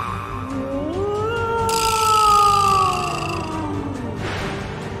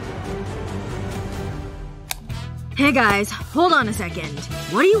 Hey guys, hold on a second.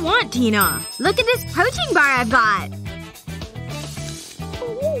 What do you want, Tina? Look at this protein bar I've got.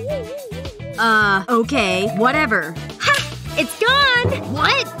 Okay. Whatever. Ha! It's gone!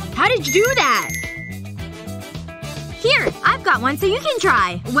 What? How did you do that? Here, I've got one so you can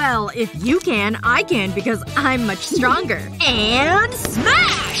try. Well, if you can, I can because I'm much stronger. And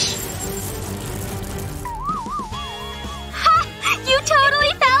smash! Ha! You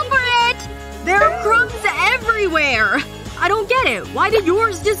totally fell for it! There are crumbs everywhere! I don't get it. Why did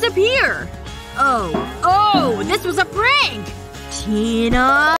yours disappear? Oh, this was a prank!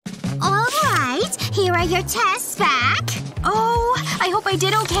 Tina… Alright, here are your tests back. Oh, I hope I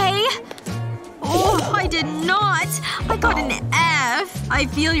did okay. Oh, I did not! I got an F. I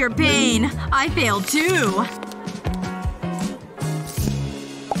feel your pain. I failed too.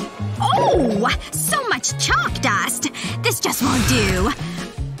 Oh! So much chalk dust. This just won't do.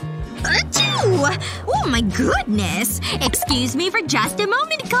 Achoo! Oh my goodness. Excuse me for just a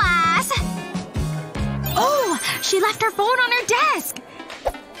moment, class. Oh! She left her phone on her desk.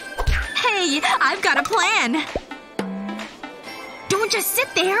 Hey, I've got a plan. Don't just sit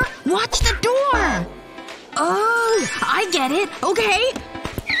there. Watch the door. Oh, I get it. Okay.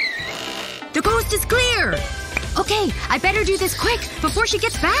 The coast is clear. Okay, I better do this quick before she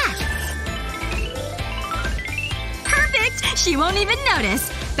gets back. Perfect! She won't even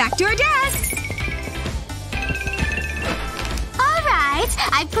notice. Back to our desks. Alright,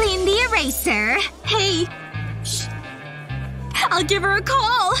 I've cleaned the eraser. Hey. Shh. I'll give her a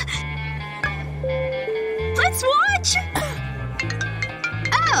call. Let's watch!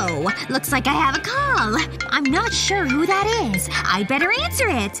 Oh, looks like I have a call. I'm not sure who that is. I'd better answer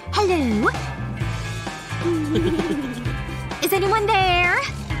it. Hello? Is anyone there?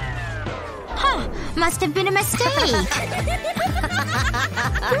 Huh. Must have been a mistake.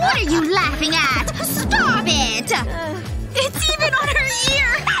 What are you laughing at? Stop it! It's even on her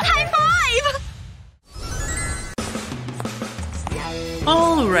ear! High five!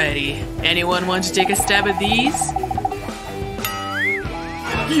 Alrighty. Anyone want to take a stab at these?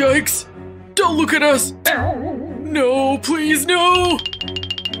 Yikes! Don't look at us! No, please, no!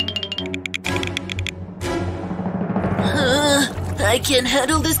 I can't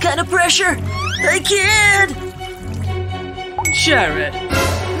handle this kind of pressure. I can't! Jared.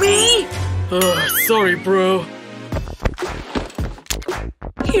 Me? Sorry, bro.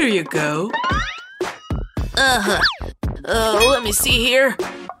 Here you go. Let me see here.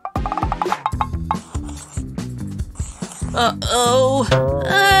 Uh-oh.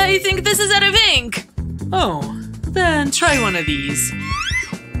 I think this is out of ink. Oh, then try one of these.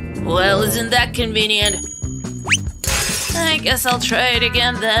 Well, isn't that convenient? I guess I'll try it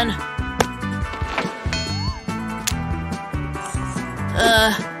again then.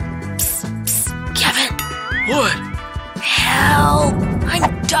 Psst, Kevin. What? Help!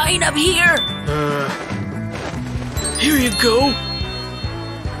 I'm dying up here! Here you go.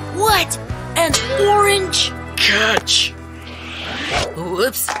 What? An orange? Catch.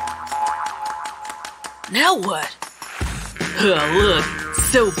 Whoops. Now what? Look,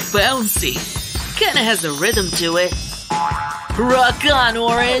 so bouncy. Kinda has a rhythm to it. Rock on,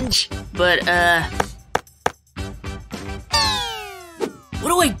 orange! But, what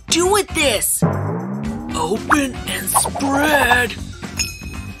do I do with this? Open and spread.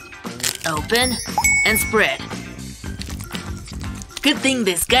 Open and spread. Good thing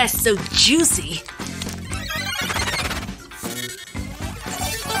this guy's so juicy.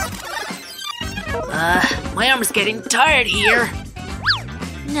 My arm's getting tired here.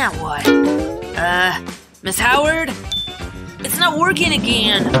 Now what? Miss Howard? It's not working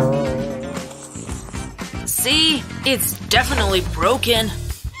again. See? It's definitely broken.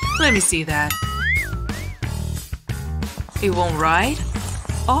 Let me see that. It won't ride?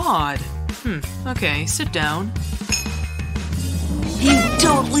 Odd. Okay, sit down. You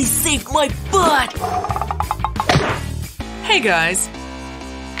totally saved my butt! Hey guys.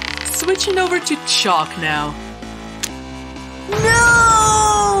 Switching over to chalk now.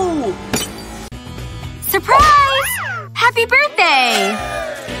 No! Surprise! Happy birthday!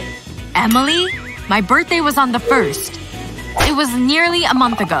 Emily, my birthday was on the 1st. It was nearly a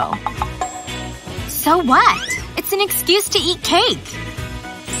month ago. So what? It's an excuse to eat cake.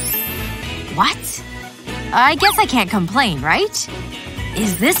 What? I guess I can't complain, right?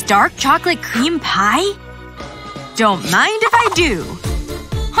 Is this dark chocolate cream pie? Don't mind if I do.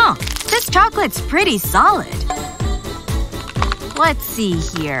 Huh. This chocolate's pretty solid. Let's see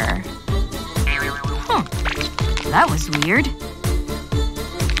here. That was weird.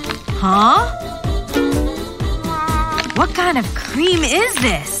 Huh? What kind of cream is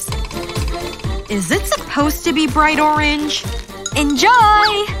this? Is it supposed to be bright orange? Enjoy!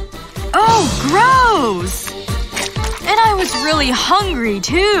 Oh, gross! And I was really hungry,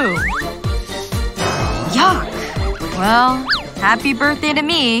 too. Yuck. Well, happy birthday to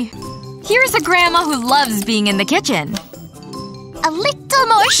me. Here's a grandma who loves being in the kitchen. A little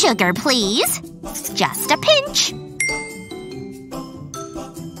more sugar, please. Just a pinch.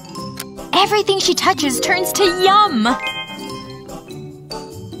 Everything she touches turns to yum.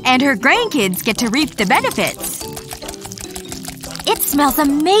 And her grandkids get to reap the benefits. It smells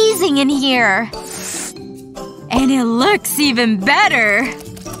amazing in here. And it looks even better.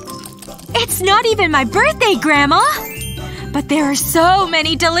 It's not even my birthday, Grandma! But there are so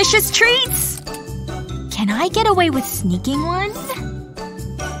many delicious treats! Can I get away with sneaking one?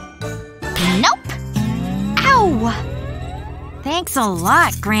 Nope. Ow! Thanks a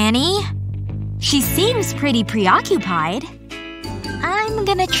lot, Granny. She seems pretty preoccupied. I'm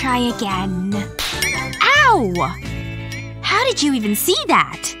gonna try again. Ow! How did you even see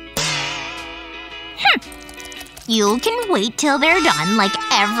that? You can wait till they're done like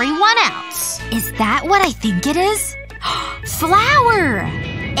everyone else. Is that what I think it is? Flour!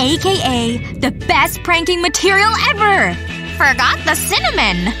 AKA the best pranking material ever! Forgot the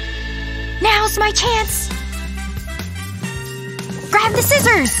cinnamon. Now's my chance. Grab the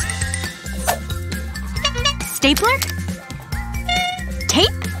scissors. Stapler?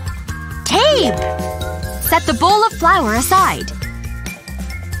 Tape? Tape! Set the bowl of flour aside.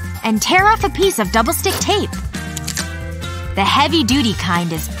 And tear off a piece of double-stick tape. The heavy-duty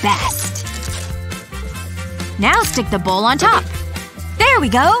kind is best. Now stick the bowl on top. There we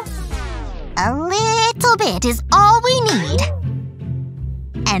go! A little bit is all we need.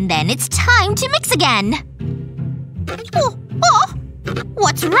 And then it's time to mix again. Oh,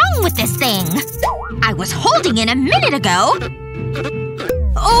 what's wrong with this thing? I was holding it a minute ago.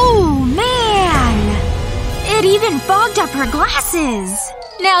 Oh, man! It even fogged up her glasses.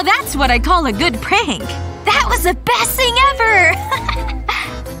 Now that's what I call a good prank. That was the best thing ever!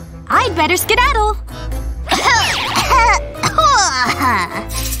 I'd better skedaddle.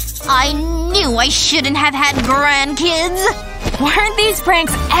 I knew I shouldn't have had grandkids. Weren't these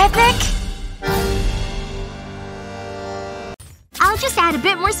pranks epic? I'll just add a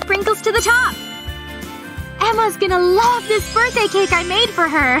bit more sprinkles to the top. Emma's gonna love this birthday cake I made for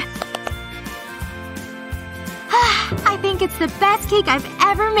her. I think it's the best cake I've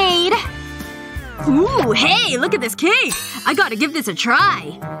ever made. Ooh, hey, look at this cake! I gotta give this a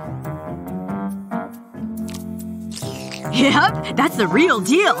try. Yep, that's the real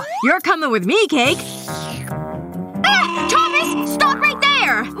deal. You're coming with me, Cake. Ah! Thomas! Stop right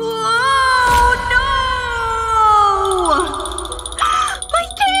there! Oh, no! My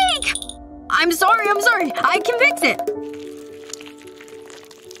cake! I'm sorry. I can fix it.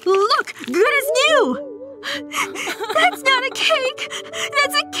 Look! Good as new! That's not a cake!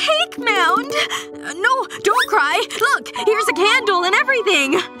 That's a cake mound! No, don't cry! Look! Here's a candle and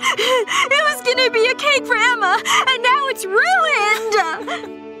everything! It was gonna be a cake for Emma, and now it's ruined!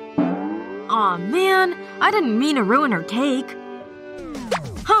 Aw, man. I didn't mean to ruin her cake.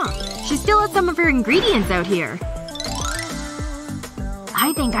 Huh. She still has some of her ingredients out here.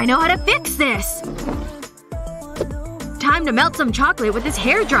 I think I know how to fix this! Time to melt some chocolate with this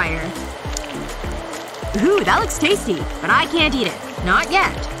hairdryer. Ooh, that looks tasty. But I can't eat it. Not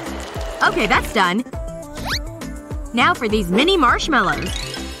yet. Okay, that's done. Now for these mini marshmallows.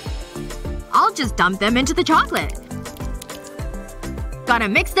 I'll just dump them into the chocolate. Gotta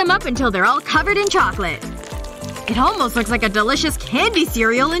mix them up until they're all covered in chocolate. It almost looks like a delicious candy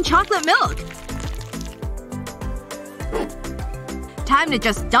cereal in chocolate milk. Time to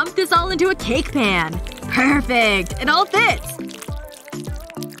just dump this all into a cake pan. Perfect! It all fits!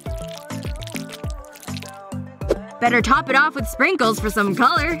 Better top it off with sprinkles for some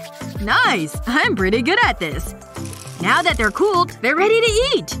color. Nice! I'm pretty good at this. Now that they're cooled, they're ready to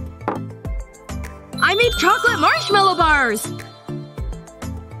eat! I made chocolate marshmallow bars!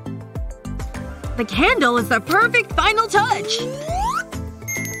 The candle is the perfect final touch!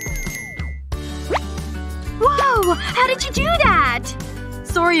 Whoa! How did you do that?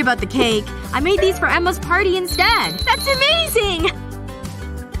 Sorry about the cake. I made these for Emma's party instead. That's amazing!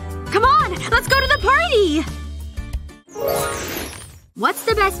 Come on! Let's go to the party! What's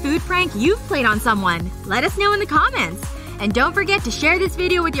the best food prank you've played on someone? Let us know in the comments. And don't forget to share this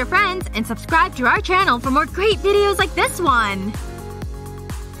video with your friends and subscribe to our channel for more great videos like this one!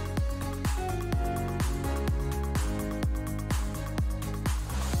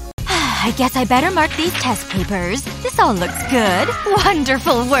 I guess I better mark these test papers. This all looks good.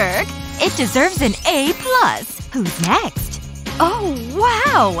 Wonderful work. It deserves an A+. Who's next? Oh,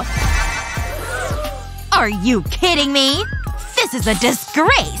 wow! Are you kidding me? This is a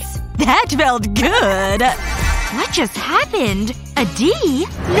disgrace! That felt good! What just happened? A D?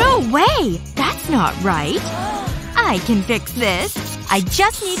 No way! That's not right. I can fix this. I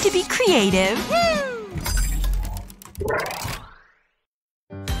just need to be creative.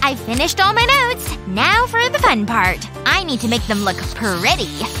 I finished all my notes. Now for the fun part. I need to make them look pretty.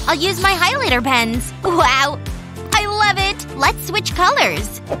 I'll use my highlighter pens. Wow. I love it. Let's switch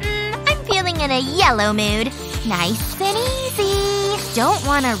colors. I'm feeling in a yellow mood. Nice and easy. Don't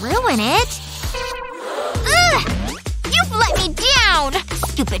want to ruin it. Ugh! You've let me down!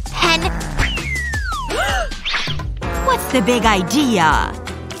 Stupid pen. What's the big idea?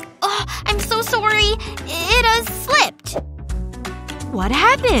 Oh, I'm so sorry. It slipped. What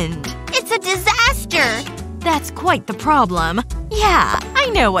happened? It's a disaster. That's quite the problem. Yeah, I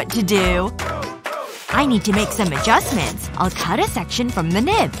know what to do. I need to make some adjustments. I'll cut a section from the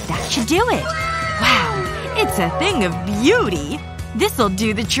nib. That should do it. Wow. It's a thing of beauty. This'll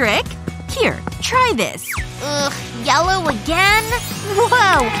do the trick. Here, try this. Ugh, yellow again?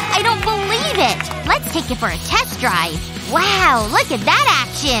 Whoa, I don't believe it! Let's take it for a test drive. Wow, look at that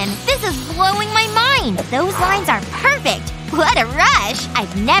action! This is blowing my mind! Those lines are perfect! What a rush!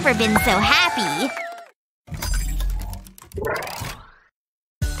 I've never been so happy.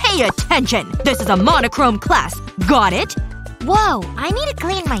 Pay attention! This is a monochrome class. Got it? Whoa, I need to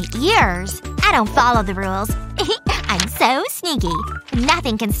clean my ears. I don't follow the rules. I'm so sneaky.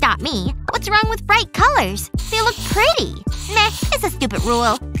 Nothing can stop me. What's wrong with bright colors? They look pretty. Meh, it's a stupid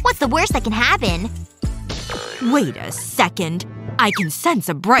rule. What's the worst that can happen? Wait a second. I can sense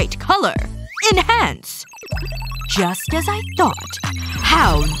a bright color. Enhance! Just as I thought.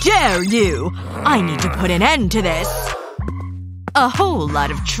 How dare you! I need to put an end to this. A whole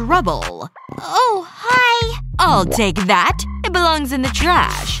lot of trouble. Oh, hi. I'll take that. It belongs in the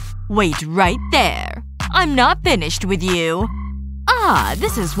trash. Wait right there. I'm not finished with you. Ah,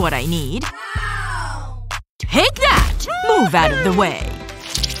 this is what I need. Take that! Move out of the way.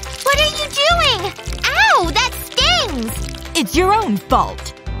 What are you doing? Ow, that stings! It's your own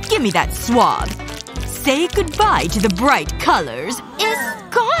fault. Give me that swab. Say goodbye to the bright colors.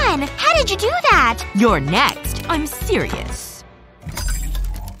 It's gone. How did you do that? You're next. I'm serious.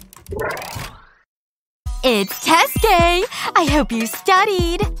 It's test day! I hope you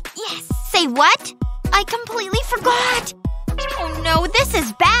studied. Yes. Say what? I completely forgot. Oh no, this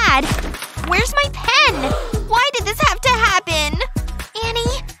is bad. Where's my pen? Why did this have to happen?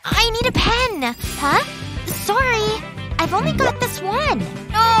 Annie, I need a pen. Huh? Sorry. I've only got this one.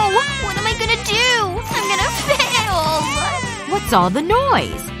 No! What am I gonna do? I'm gonna fail! What's all the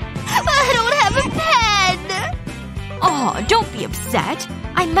noise? I don't have a pen! Oh, don't be upset.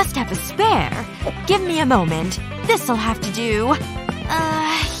 I must have a spare. Give me a moment. This'll have to do.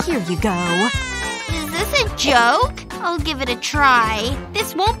 Here you go. Is this a joke? I'll give it a try.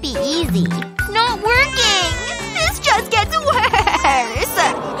 This won't be easy. It's not working! This just gets worse!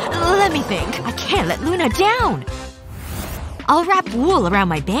 Let me think. I can't let Luna down. I'll wrap wool around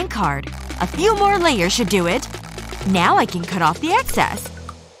my bank card. A few more layers should do it. Now I can cut off the excess.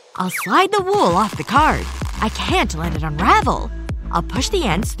 I'll slide the wool off the card. I can't let it unravel. I'll push the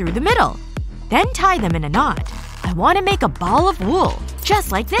ends through the middle. Then tie them in a knot. I want to make a ball of wool.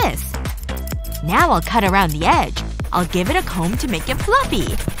 Just like this. Now I'll cut around the edge. I'll give it a comb to make it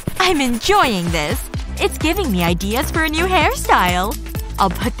fluffy. I'm enjoying this. It's giving me ideas for a new hairstyle. I'll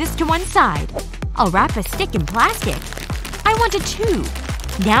put this to one side. I'll wrap a stick in plastic. I want a tube.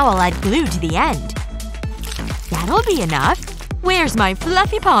 Now I'll add glue to the end. That'll be enough. Where's my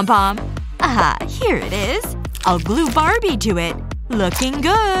fluffy pom-pom? Ah, here it is. I'll glue Barbie to it. Looking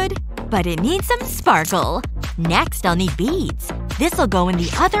good. But it needs some sparkle. Next, I'll need beads. This'll go in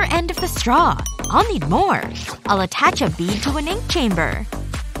the other end of the straw. I'll need more. I'll attach a bead to an ink chamber.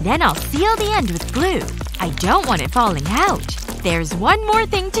 Then I'll seal the end with glue. I don't want it falling out. There's one more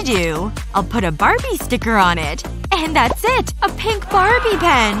thing to do. I'll put a Barbie sticker on it. And that's it! A pink Barbie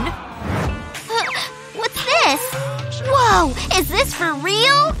pen! What's this? Whoa! Is this for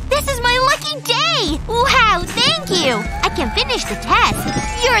real? This is my lucky day! Wow, thank you! I can finish the test.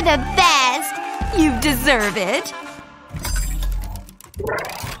 You're the best! You deserve it.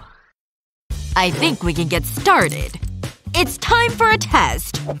 I think we can get started. It's time for a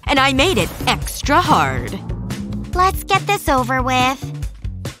test. And I made it extra hard. Let's get this over with.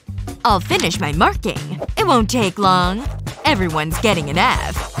 I'll finish my marking. It won't take long. Everyone's getting an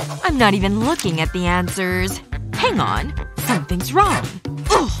F. I'm not even looking at the answers. Hang on. Something's wrong.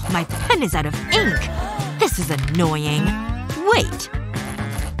 Ugh, my pen is out of ink. This is annoying. Wait.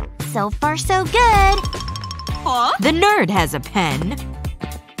 So far so good. Huh? The nerd has a pen.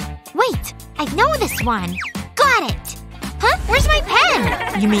 Wait. I know this one. Got it. Huh? Where's my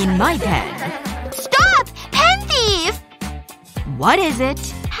pen? You mean my pen? Stop! Pen thief! What is it?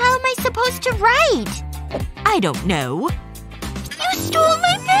 How am I supposed to write? I don't know. You stole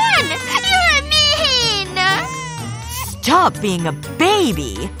my pen! You're mean! Stop being a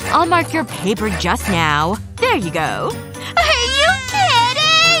baby. I'll mark your paper just now. There you go. Are you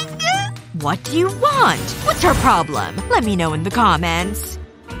kidding? What do you want? What's her problem? Let me know in the comments.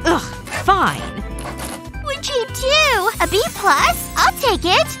 Ugh, fine. We're cheap too. A B+? I'll take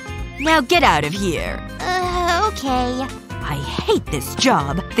it. Now get out of here. Okay. I hate this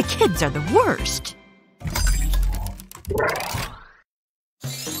job. The kids are the worst.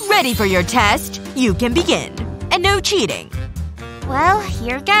 Ready for your test? You can begin. And no cheating. Well,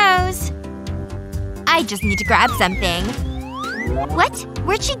 here goes. I just need to grab something. What?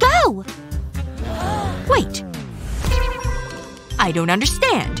 Where'd she go? Wait. I don't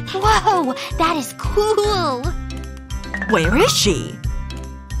understand. Whoa, that is cool. Where is she?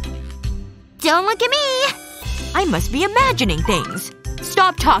 Don't look at me. I must be imagining things.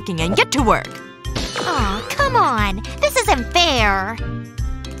 Stop talking and get to work. Aw, come on. This isn't fair.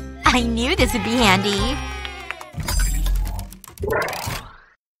 I knew this would be handy.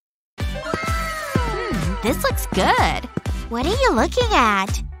 This looks good. What are you looking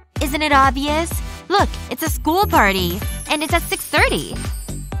at? Isn't it obvious? Look, it's a school party. And it's at 6:30.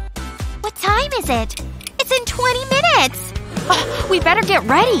 What time is it? It's in 20 minutes. Oh, we better get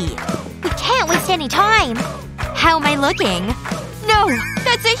ready. We can't waste any time. How am I looking? No!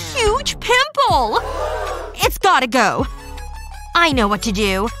 That's a huge pimple! It's gotta go. I know what to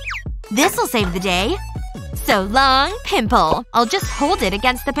do. This'll save the day. So long, pimple. I'll just hold it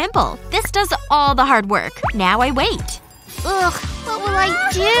against the pimple. This does all the hard work. Now I wait. Ugh, what will I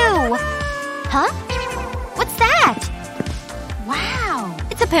do? Huh? What's that? Wow.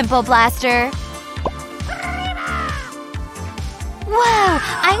 It's a pimple blaster. Whoa,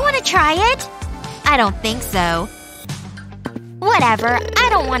 I want to try it. I don't think so. Whatever, I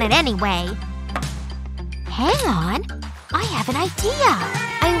don't want it anyway. Hang on. I have an idea.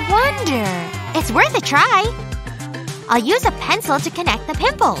 I wonder… It's worth a try. I'll use a pencil to connect the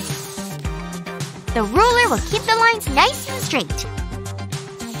pimples. The ruler will keep the lines nice and straight.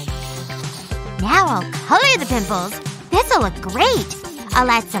 Now I'll color the pimples. This'll look great. I'll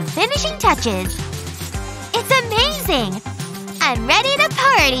add some finishing touches. It's amazing! I'm ready to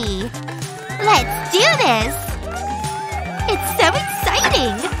party! Let's do this! It's so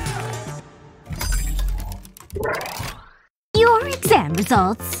exciting! Your exam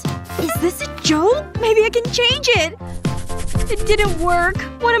results. Is this a joke? Maybe I can change it. It didn't work.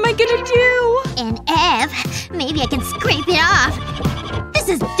 What am I gonna do? An F. Maybe I can scrape it off. This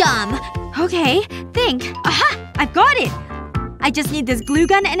is dumb. Okay, think. Aha! I've got it! I just need this glue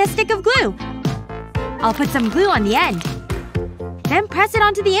gun and a stick of glue. I'll put some glue on the end. Then press it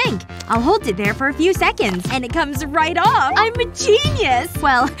onto the ink. I'll hold it there for a few seconds, and it comes right off. I'm a genius!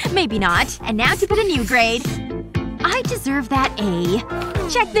 Well, maybe not. And now to put a new grade. I deserve that A.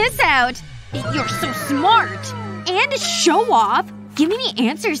 Check this out! You're so smart! And a show-off! Give me the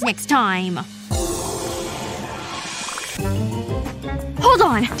answers next time. Hold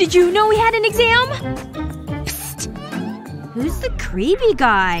on! Did you know we had an exam? Psst. Who's the creepy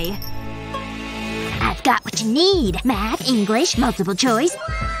guy? I've got what you need. Math, English, multiple choice.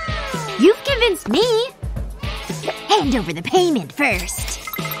 You've convinced me. Hand over the payment first.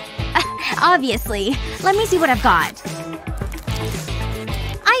 Obviously. Let me see what I've got.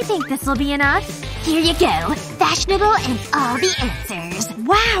 I think this'll be enough. Here you go. Fashionable and all the answers.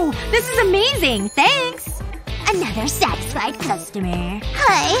 Wow! This is amazing! Thanks! Another satisfied customer.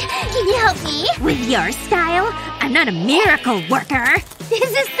 Hi, can you help me? With your style? I'm not a miracle worker!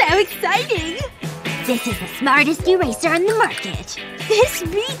 This is so exciting! This is the smartest eraser on the market. This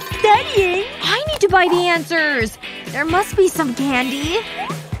beats studying! I need to buy the answers! There must be some candy.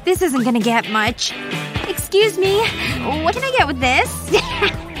 This isn't gonna get much. Excuse me. What can I get with this?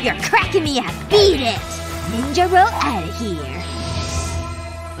 You're cracking me up. Beat it! Ninja roll out of here.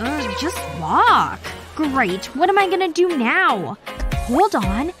 Just walk. Great. What am I gonna do now? Hold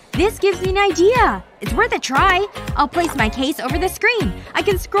on. This gives me an idea. It's worth a try. I'll place my case over the screen. I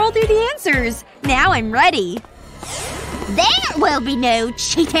can scroll through the answers. Now I'm ready. There will be no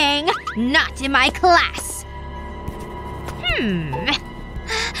cheating! Not in my class!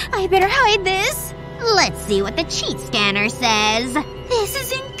 I better hide this. Let's see what the cheat scanner says. This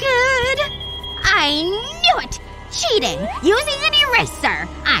isn't good. I knew it! Cheating! Using an eraser!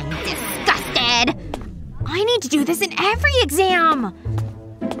 I'm disgusted! I need to do this in every exam!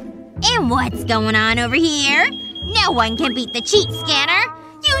 And what's going on over here? No one can beat the cheat scanner!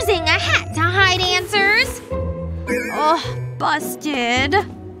 Using a hat to hide answers! Oh, busted.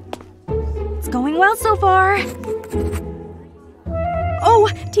 It's going well so far. Oh,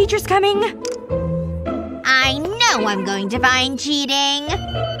 teacher's coming. I know I'm going to find cheating.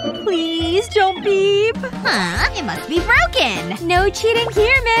 Please don't beep. Huh? It must be broken. No cheating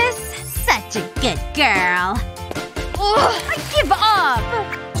here, miss. Such a good girl. Ugh, I give up.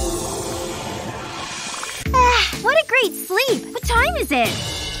 What a great sleep. What time is it?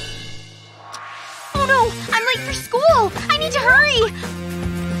 Oh no! I'm late for school! I need to hurry!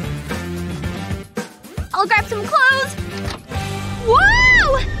 I'll grab some clothes.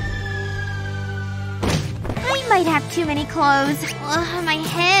 Whoa! I might have too many clothes. Ugh, my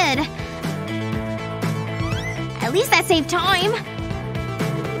head. At least that saved time.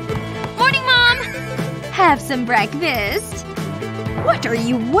 Morning, Mom! Have some breakfast. What are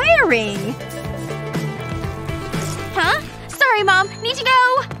you wearing? Huh? Sorry, Mom. Need to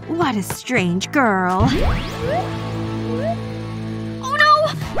go. What a strange girl. Oh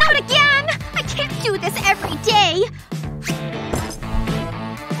no! Not again! I can't do this every day.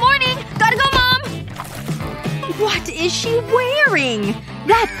 Morning! Gotta go, Mom! What is she wearing?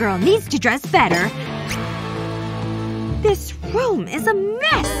 That girl needs to dress better. This room is a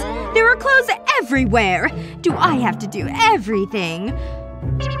mess. There are clothes everywhere. Do I have to do everything?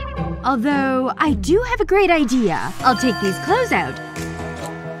 Although, I do have a great idea. I'll take these clothes out.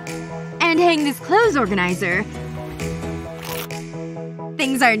 And hang this clothes organizer.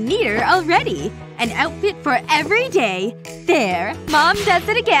 Things are neater already. An outfit for every day. There. Mom does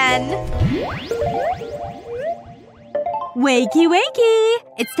it again. Wakey wakey!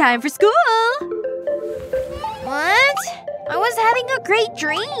 It's time for school! What? I was having a great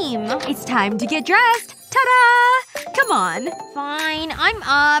dream. It's time to get dressed. Ta-da! Come on. Fine. I'm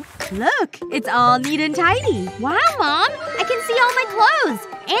up. Look. It's all neat and tidy. Wow, Mom! I can see all my clothes!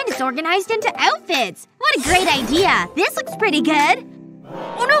 And it's organized into outfits! What a great idea! This looks pretty good!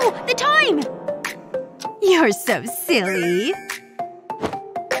 Oh no! The time! You're so silly.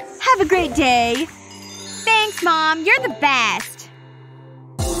 Have a great day. Thanks, Mom. You're the best.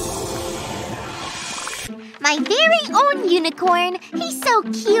 My very own unicorn. He's so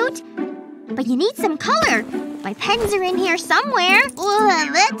cute. But you need some color. My pens are in here somewhere.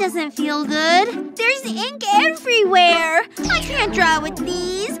 Ugh, that doesn't feel good. There's ink everywhere. I can't draw with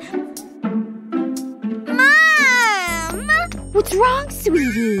these. Mom! What's wrong,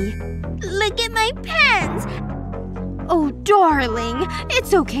 sweetie? Look at my pens. Oh, darling.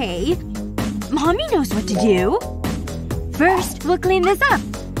 It's okay. Mommy knows what to do. First, we'll clean this up.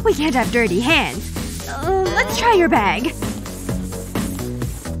 We can't have dirty hands. Let's try your bag.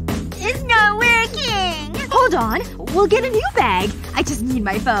 It's not working. Hold on. We'll get a new bag. I just need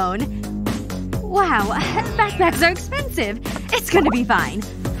my phone. Wow. Backpacks are expensive. It's gonna be fine.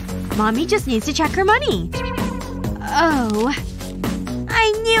 Mommy just needs to check her money. Oh.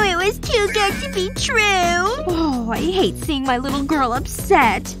 I knew it was too good to be true. Oh, I hate seeing my little girl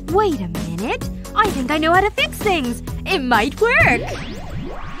upset. Wait a minute. I think I know how to fix things. It might work.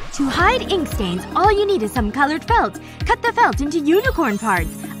 To hide ink stains, all you need is some colored felt. Cut the felt into unicorn parts.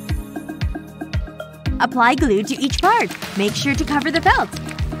 Apply glue to each part. Make sure to cover the felt.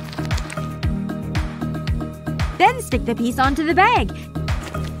 Then stick the piece onto the bag.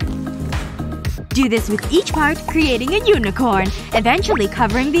 Do this with each part, creating a unicorn, eventually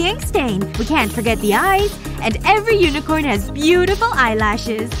covering the ink stain. We can't forget the eyes. And every unicorn has beautiful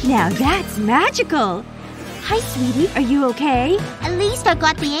eyelashes. Now that's magical! Hi, sweetie. Are you okay? At least I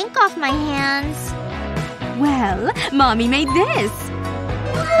got the ink off my hands. Well, Mommy made this.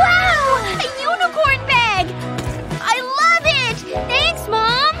 Wow! A unicorn bag! I love it! Thanks,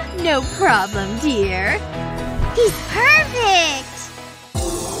 Mom! No problem, dear. He's perfect!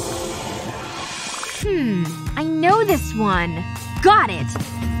 I know this one. Got it.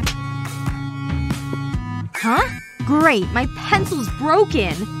 Huh? Great, my pencil's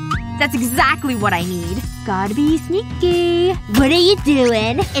broken. That's exactly what I need. Gotta be sneaky. What are you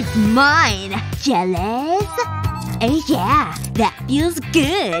doing? It's mine. Jealous? Oh yeah, that feels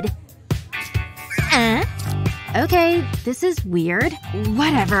good. Okay, this is weird.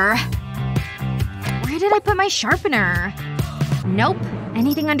 Whatever. Where did I put my sharpener? Nope.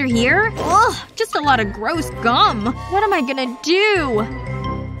 Anything under here? Ugh, just a lot of gross gum. What am I gonna do?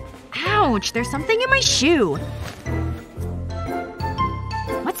 Ouch, there's something in my shoe.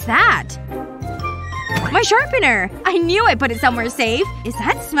 What's that? My sharpener! I knew I put it somewhere safe. Is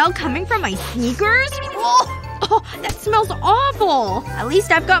that smell coming from my sneakers? Oh, that smells awful! At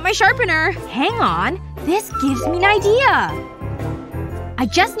least I've got my sharpener. Hang on. This gives me an idea. I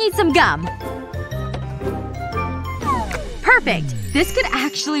just need some gum. Perfect! This could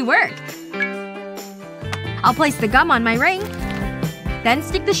actually work. I'll place the gum on my ring. Then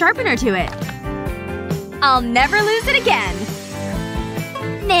stick the sharpener to it. I'll never lose it again.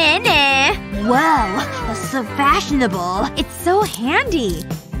 Nah. Whoa, that's so fashionable. It's so handy.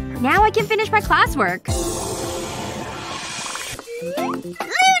 Now I can finish my classwork.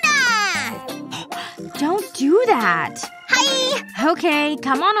 Luna! Don't do that. Hi! Okay,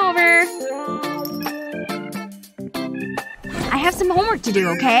 come on over. I have some homework to do,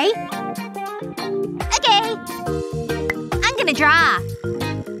 okay? Okay. I'm gonna draw.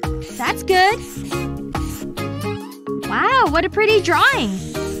 That's good. Wow, what a pretty drawing.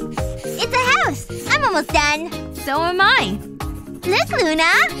 It's a house. I'm almost done. So am I. Look,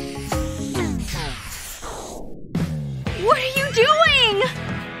 Luna. What are you doing?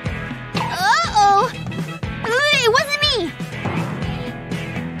 Uh-oh. It wasn't me.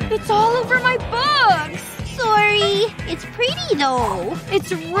 It's all over my books. Sorry. It's pretty, though.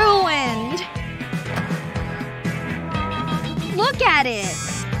 It's ruined. Look at it.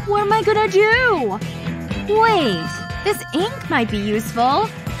 What am I gonna do? Wait. This ink might be useful.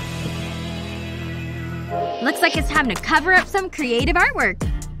 Looks like it's time to cover up some creative artwork.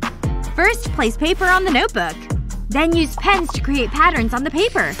 First, place paper on the notebook. Then use pens to create patterns on the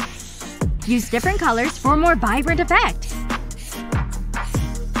paper. Use different colors for a more vibrant effect.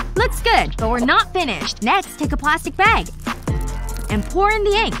 Looks good, but we're not finished. Next, take a plastic bag. And pour in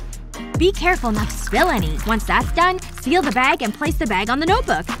the ink. Be careful not to spill any. Once that's done, seal the bag and place the bag on the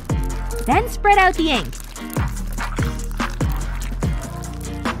notebook. Then spread out the ink.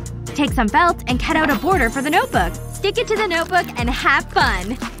 Take some felt and cut out a border for the notebook. Stick it to the notebook and have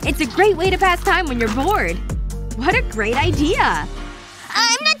fun. It's a great way to pass time when you're bored. What a great idea.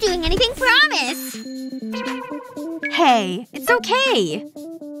 I'm not doing anything, promise. Hey, it's okay.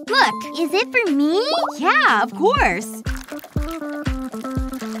 Look, is it for me? Yeah, of course.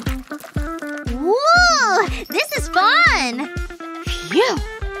 Woo! This is fun! Phew.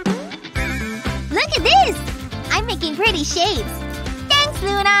 Look at this! I'm making pretty shapes. Thanks,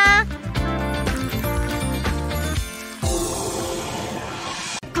 Luna!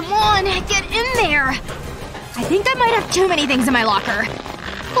 Come on, get in there! I think I might have too many things in my locker.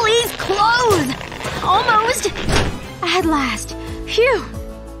 Please close! Almost! At last. Phew.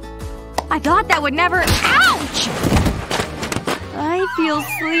 I thought that would never… Ouch! I feel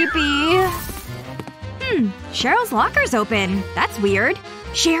sleepy. Cheryl's locker's open. That's weird.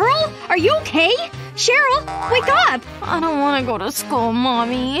 Cheryl? Are you okay? Cheryl, wake up! I don't want to go to school,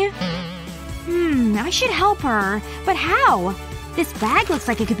 Mommy. I should help her. But how? This bag looks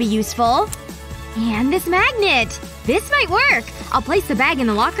like it could be useful. And this magnet! This might work! I'll place the bag in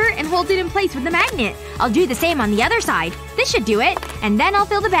the locker and hold it in place with the magnet. I'll do the same on the other side. This should do it. And then I'll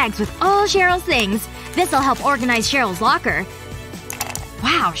fill the bags with all Cheryl's things. This'll help organize Cheryl's locker.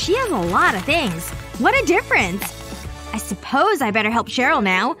 Wow, she has a lot of things. What a difference! I suppose I better help Cheryl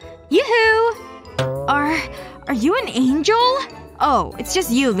now. Yoo-hoo! Are you an angel? Oh, it's just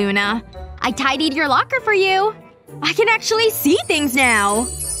you, Luna. I tidied your locker for you. I can actually see things now.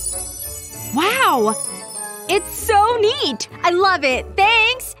 Wow! It's so neat! I love it!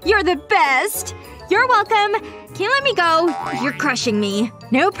 Thanks! You're the best! You're welcome! Can you let me go? You're crushing me.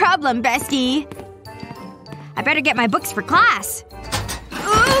 No problem, bestie. I better get my books for class.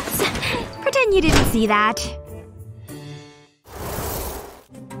 Oops! Pretend you didn't see that.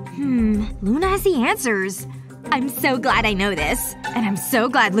 Luna has the answers. I'm so glad I know this. And I'm so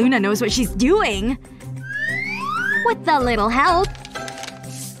glad Luna knows what she's doing. With a little help.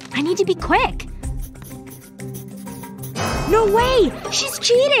 I need to be quick. No way! She's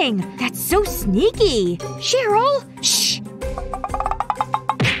cheating! That's so sneaky! Cheryl! Shh!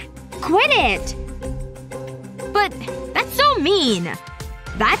 Quit it! But that's so mean.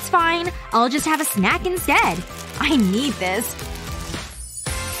 That's fine. I'll just have a snack instead. I need this.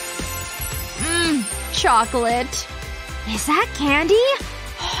 Chocolate. Is that candy?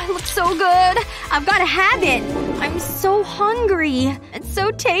 Oh, it looks so good. I've gotta have it. I'm so hungry. It's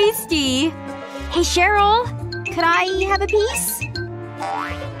so tasty. Hey, Cheryl. Could I have a piece?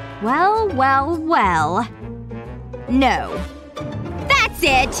 Well. No. That's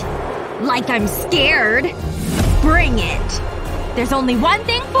it! Like I'm scared. Bring it. There's only one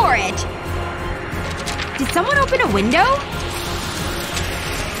thing for it. Did someone open a window?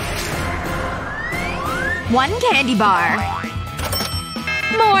 One candy bar.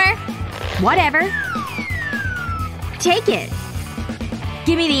 More. Whatever. Take it.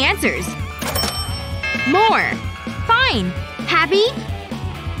 Give me the answers. More. Fine. Happy?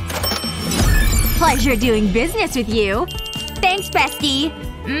 Pleasure doing business with you. Thanks, bestie.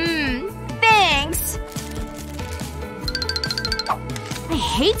 Thanks. I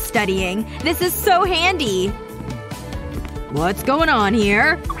hate studying. This is so handy. What's going on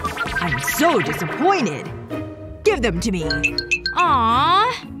here? I'm so disappointed. Give them to me.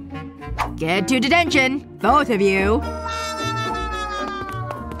 Aww. Get to detention. Both of you.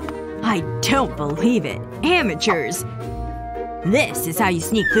 I don't believe it. Amateurs. This is how you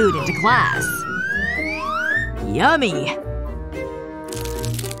sneak food into class. Yummy.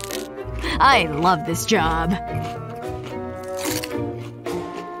 I love this job.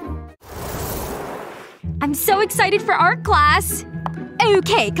 I'm so excited for art class.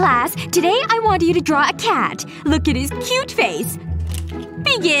 Okay, class. Today I want you to draw a cat. Look at his cute face.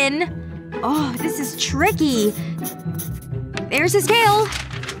 Begin. Oh, this is tricky. There's his tail.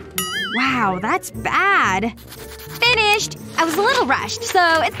 Wow, that's bad. Finished! I was a little rushed,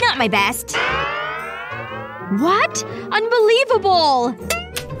 so it's not my best. What? Unbelievable!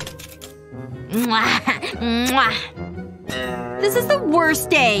 Mwah. Mwah. This is the worst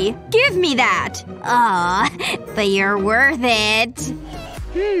day. Give me that. Aw, but you're worth it.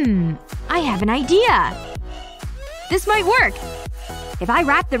 I have an idea. This might work. If I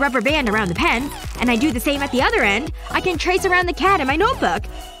wrap the rubber band around the pen, and I do the same at the other end, I can trace around the cat in my notebook.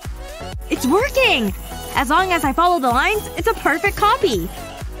 It's working! As long as I follow the lines, it's a perfect copy.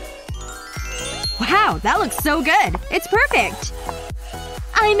 Wow, that looks so good. It's perfect.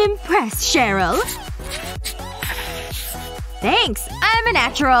 I'm impressed, Cheryl. Thanks. I'm a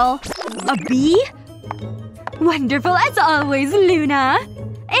natural. A B? Wonderful as always, Luna.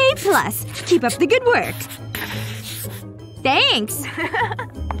 A+. Keep up the good work. Thanks.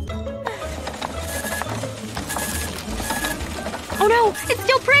 Oh no! It's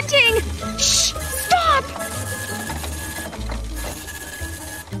still printing! Shh! Stop!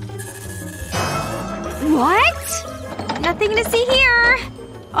 What? Nothing to see here.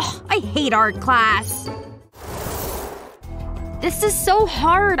 Oh, I hate art class. This is so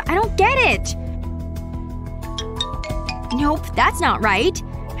hard. I don't get it. Nope, that's not right.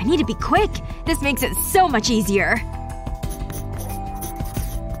 I need to be quick. This makes it so much easier.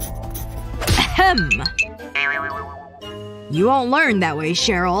 Ahem. You won't learn that way,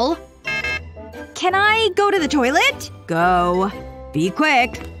 Cheryl. Can I go to the toilet? Go. Be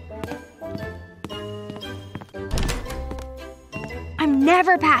quick. I'm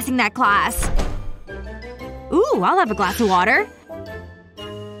never passing that class. Ooh, I'll have a glass of water.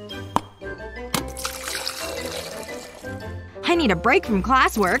 I need a break from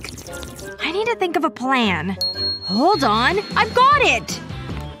classwork. I need to think of a plan. Hold on. I've got it!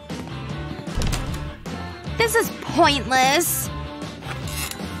 This is pointless.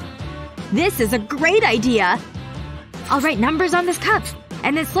 This is a great idea. I'll write numbers on this cup,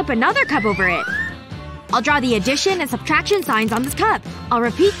 and then slip another cup over it. I'll draw the addition and subtraction signs on this cup. I'll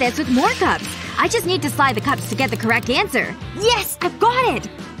repeat this with more cups. I just need to slide the cups to get the correct answer. Yes! I've got it!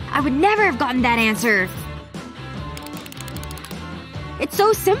 I would never have gotten that answer. It's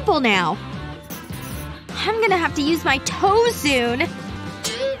so simple now. I'm gonna have to use my toes soon.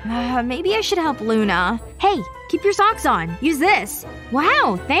 Maybe I should help Luna. Hey, keep your socks on. Use this.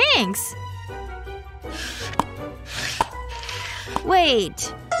 Wow, thanks.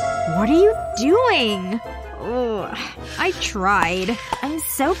 Wait. What are you doing? Ugh, I tried. I'm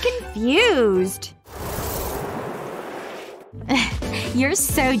so confused. You're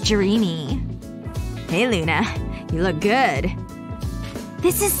so dreamy. Hey, Luna. You look good.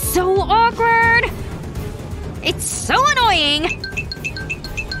 This is so awkward! It's so annoying!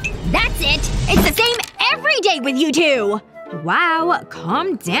 That's it! It's the same every day with you two! Wow,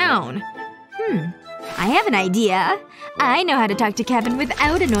 calm down. I have an idea. I know how to talk to Kevin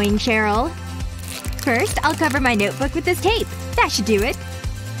without annoying Cheryl. First, I'll cover my notebook with this tape. That should do it.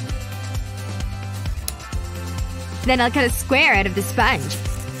 Then I'll cut a square out of the sponge.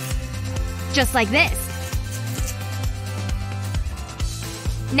 Just like this.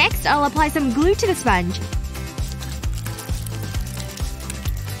 Next, I'll apply some glue to the sponge.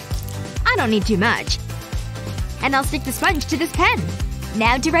 I don't need too much. And I'll stick the sponge to this pen.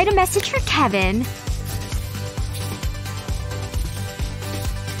 Now to write a message for Kevin.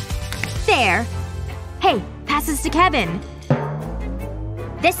 There. Hey, pass this to Kevin.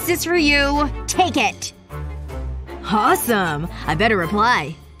 This is for you. Take it. Awesome. I better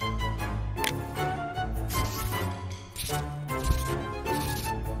reply.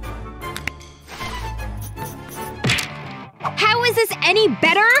 How is this any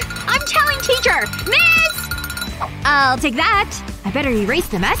better? I'm telling teacher! Miss! I'll take that. I better erase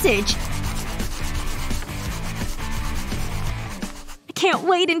the message. I can't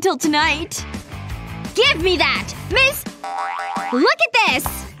wait until tonight. Give me that! Miss! Look at this!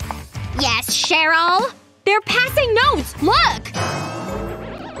 Yes, Cheryl? They're passing notes! Look!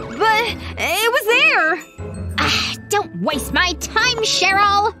 But it was there! Don't waste my time,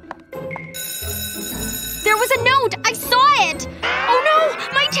 Cheryl! There was a note! I saw it! Oh no!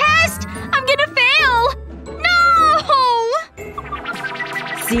 My test! I'm gonna fail! No!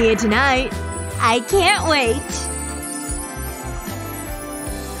 See you tonight. I can't wait.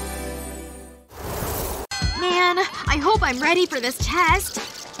 Man, I hope I'm ready for this test.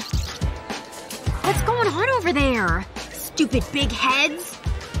 What's going on over there? Stupid big heads.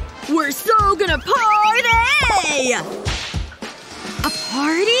 We're so gonna party! A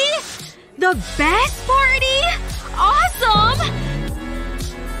party? The best party? Awesome!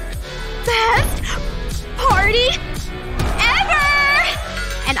 Best party ever!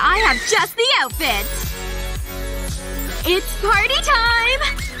 And I have just the outfit. It's party time!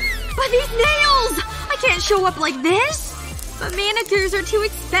 But these nails! I can't show up like this. But manicures are too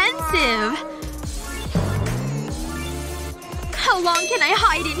expensive. How long can I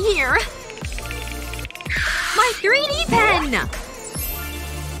hide in here? My 3D pen!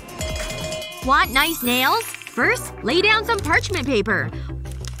 Want nice nails? First, lay down some parchment paper.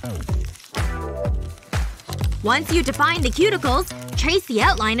 Once you define the cuticles, trace the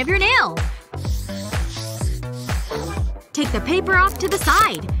outline of your nail. Take the paper off to the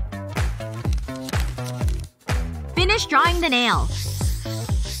side. Finish drawing the nail.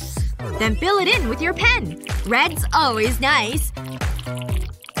 Then fill it in with your pen. Red's always nice.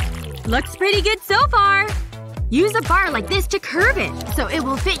 Looks pretty good so far. Use a bar like this to curve it, so it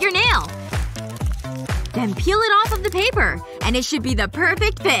will fit your nail. Then peel it off of the paper, and it should be the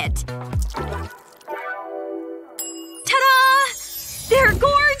perfect fit. Ta-da! They're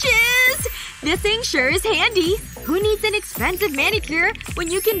gorgeous! This thing sure is handy. Who needs an expensive manicure when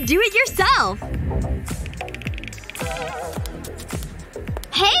you can do it yourself?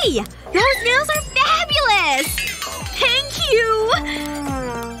 Hey! Those nails are fabulous! Thank you!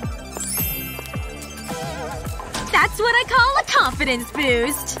 That's what I call a confidence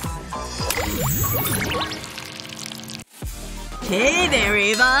boost. Hey there,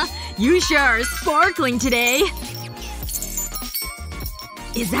 Ava. You sure are sparkling today.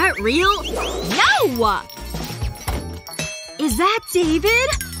 Is that real? No! Is that David?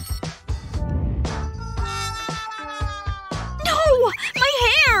 No! My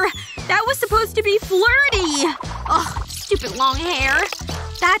hair! That was supposed to be flirty! Ugh, stupid long hair.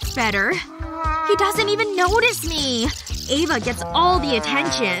 That's better. He doesn't even notice me. Ava gets all the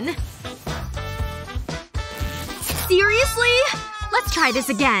attention. Seriously? Let's try this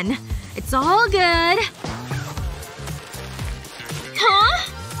again. It's all good. Huh?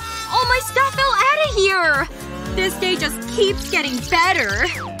 All my stuff fell out of here! This day just keeps getting better.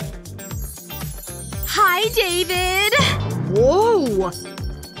 Hi, David. Whoa!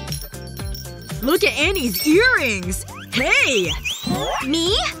 Look at Annie's earrings! Hey!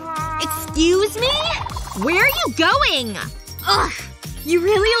 Me? Excuse me? Where are you going? Ugh. You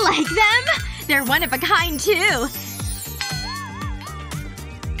really like them? They're one of a kind, too.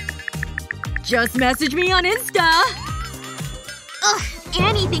 Just message me on Insta. Ugh.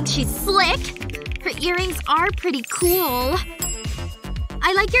 Annie thinks she's slick. Her earrings are pretty cool.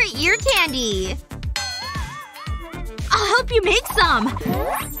 I like your ear candy. I'll help you make some.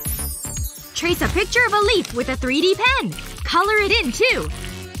 Trace a picture of a leaf with a 3D pen. Color it in, too.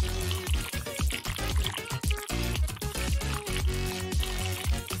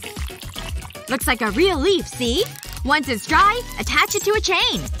 Looks like a real leaf, see? Once it's dry, attach it to a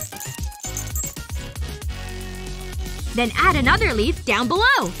chain. Then add another leaf down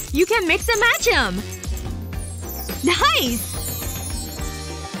below. You can mix and match them. Nice!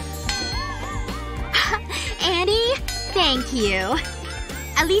 Annie, thank you.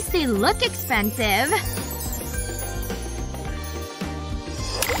 At least they look expensive.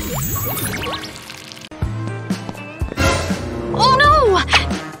 Oh no!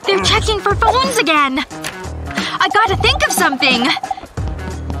 They're checking for phones again. I gotta think of something.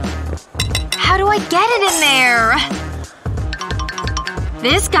 How do I get it in there?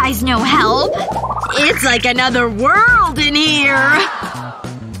 This guy's no help. It's like another world in here.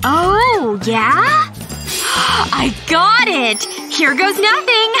 Oh, yeah? I got it! Here goes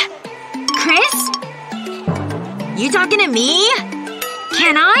nothing. Chris? You talking to me?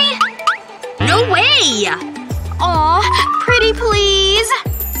 Can I? No way! Aw, pretty please.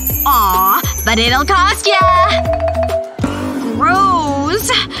 Aw, but it'll cost ya!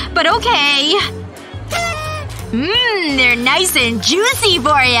 Gross. But okay. They're nice and juicy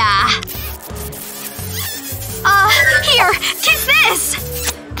for ya. Here, kiss this!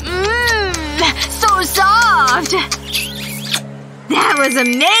 So soft! That was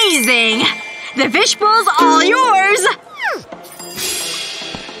amazing! The fishbowl's all yours!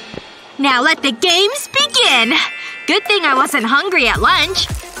 Now let the games begin! Good thing I wasn't hungry at lunch.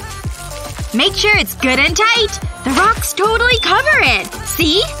 Make sure it's good and tight. The rocks totally cover it.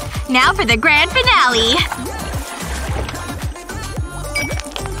 See? Now for the grand finale.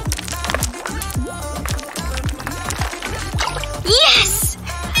 Yes!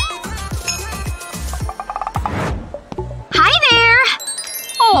 Hi there!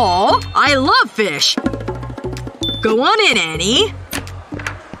 Aw, I love fish. Go on in, Annie.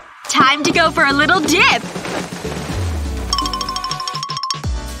 Time to go for a little dip.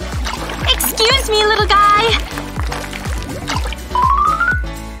 Excuse me, little guy.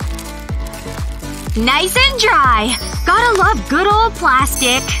 Nice and dry. Gotta love good old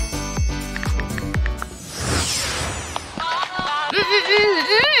plastic.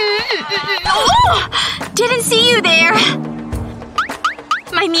 Oh! Didn't see you there.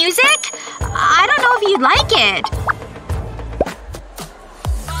 My music? I don't know if you'd like it.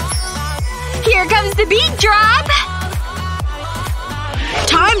 Here comes the beat drop!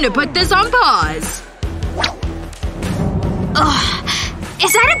 Time to put this on pause. Ugh.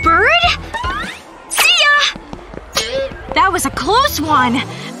 Is that a bird? See ya! That was a close one.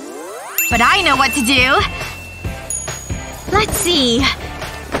 But I know what to do. Let's see.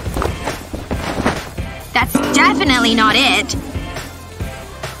 That's definitely not it.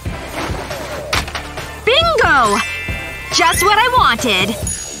 Bingo! Just what I wanted.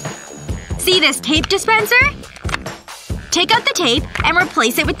 See this tape dispenser? Take out the tape and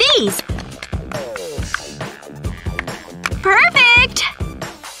replace it with these. Perfect!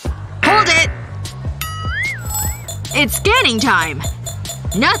 Hold it! It's scanning time.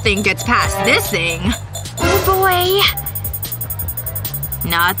 Nothing gets past this thing. Oh boy.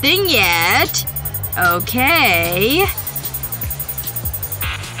 Nothing yet. Okay.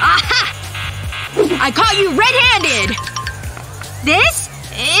 Aha! I caught you red-handed! This?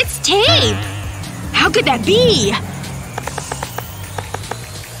 It's tape. How could that be?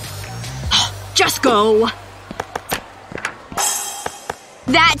 Just go.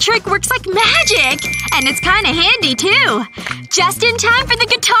 That trick works like magic! And it's kinda handy, too. Just in time for the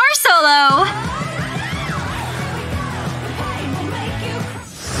guitar solo!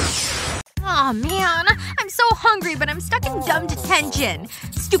 Aw, man. I'm so hungry, but I'm stuck in dumb detention.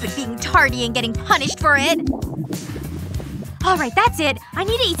 Stupid being tardy and getting punished for it. Alright, that's it. I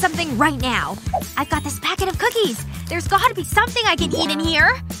need to eat something right now. I've got this packet of cookies. There's gotta be something I can eat in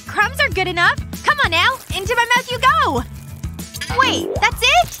here. Crumbs are good enough. Come on now. Into my mouth you go! Wait, that's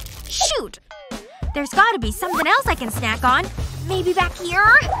it? Shoot. There's gotta be something else I can snack on. Maybe back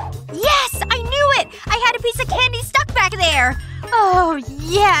here? Yes! I knew it! I had a piece of candy stuck back there! Oh,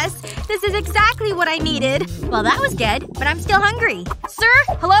 yes! This is exactly what I needed. Well, that was good, but I'm still hungry. Sir?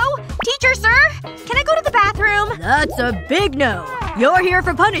 Hello? Teacher, sir? Can I go to the bathroom? That's a big no. You're here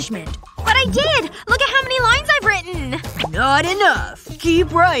for punishment. But I did! Look at how many lines I've written! Not enough.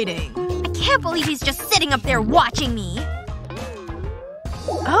 Keep writing. I can't believe he's just sitting up there watching me.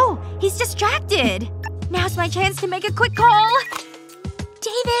 Oh, he's distracted. Now's my chance to make a quick call.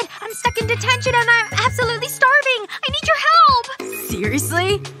 David, I'm stuck in detention and I'm absolutely starving. I need your help!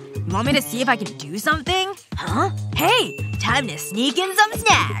 Seriously? You want me to see if I can do something? Huh? Hey! Time to sneak in some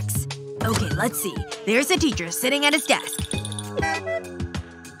snacks. Okay, let's see. There's the teacher sitting at his desk.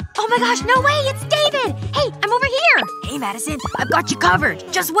 Oh my gosh, no way! It's David! Hey, I'm over here! Hey, Madison. I've got you covered.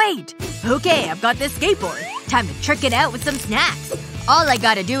 Just wait. Okay, I've got this skateboard. Time to trick it out with some snacks. All I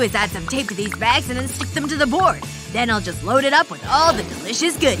gotta do is add some tape to these bags and then stick them to the board. Then I'll just load it up with all the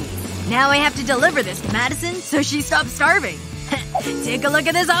delicious goodies. Now I have to deliver this to Madison so she stops starving. Take a look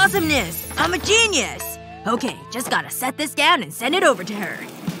at this awesomeness. I'm a genius. Okay, just gotta set this down and send it over to her.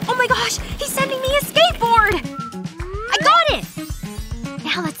 Oh my gosh! He's sending me a skateboard! I got it!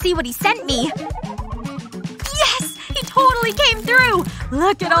 Now let's see what he sent me. Yes! He totally came through!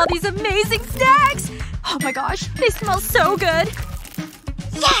 Look at all these amazing snacks! Oh my gosh, they smell so good!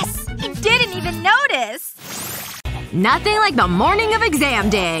 Yes! He didn't even notice! Nothing like the morning of exam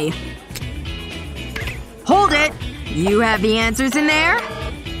day. Hold it! You have the answers in there?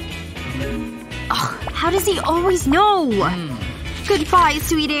 Ugh, how does he always know? Goodbye,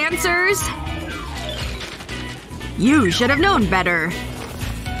 sweet answers. You should have known better.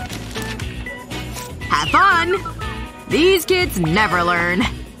 Have fun! These kids never learn.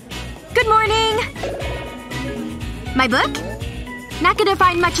 Good morning! My book? Not gonna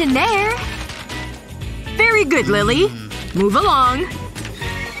find much in there. Very good, Lily. Move along.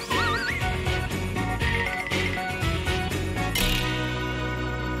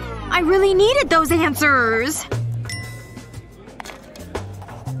 I really needed those answers.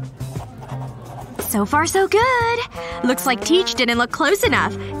 So far so good. Looks like Teach didn't look close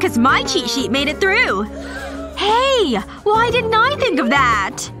enough, cause my cheat sheet made it through. Hey! Why didn't I think of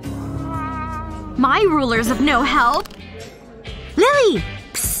that? My ruler's of no help. Lily!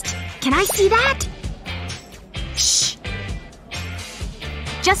 Psst! Can I see that? Shh!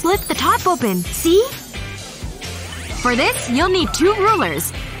 Just lift the top open, see? For this, you'll need 2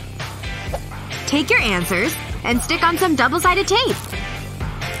 rulers. Take your answers and stick on some double-sided tape.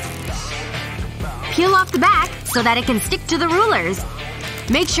 Peel off the back so that it can stick to the rulers.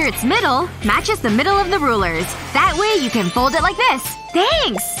 Make sure its middle matches the middle of the rulers. That way you can fold it like this.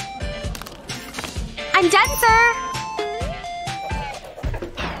 Thanks! I'm done, sir!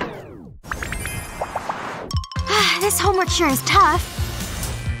 This homework sure is tough.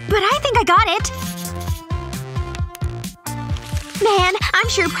 But I think I got it. Man, I'm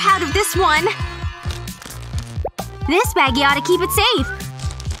sure proud of this one. This baggie ought to keep it safe.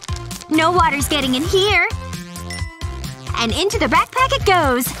 No water's getting in here. And into the backpack it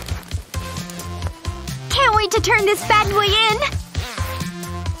goes. Can't wait to turn this bad boy in.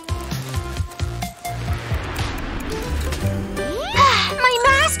 My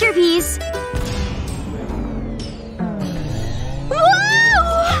masterpiece!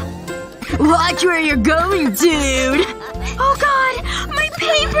 Whoa! Watch where you're going, dude! Oh god! My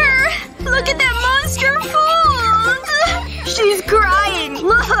paper! Look at that monster fold! She's crying!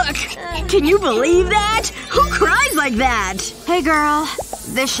 Look! Can you believe that? Who cries like that? Hey girl.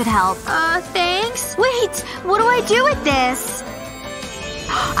 This should help. Thanks? Wait! What do I do with this?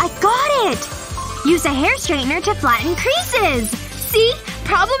 I got it! Use a hair straightener to flatten creases! See?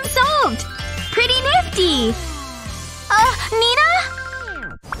 Problem solved! Pretty nifty! Nina?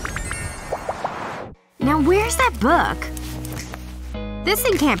 Now where's that book? This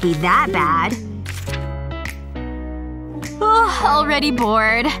thing can't be that bad. Oh, already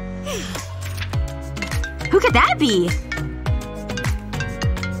bored. Who could that be?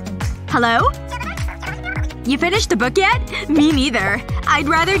 Hello? You finished the book yet? Me neither. I'd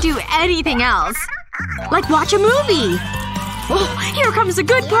rather do anything else. Like watch a movie. Oh, here comes the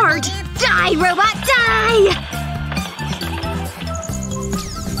good part. Die, robot, die!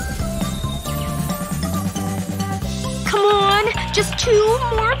 Come on. Just 2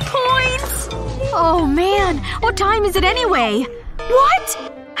 more points. Oh man. What time is it anyway? What?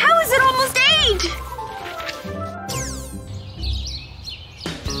 How is it almost 8?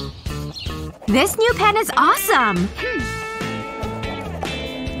 This new pen is awesome.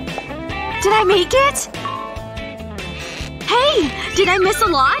 Did I make it? Hey! Did I miss a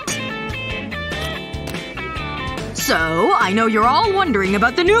lot? So, I know you're all wondering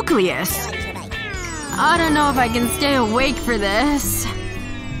about the nucleus. I don't know if I can stay awake for this.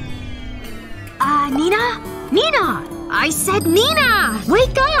 Nina? Nina! I said Nina!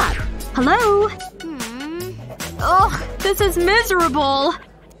 Wake up! Hello? Ugh, this is miserable.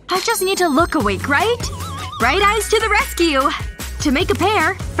 I just need to look awake, right? Bright eyes to the rescue! To make a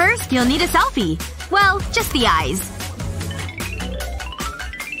pair, first you'll need a selfie. Well, just the eyes.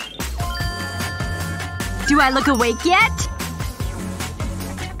 Do I look awake yet?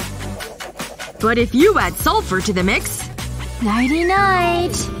 But if you add sulfur to the mix…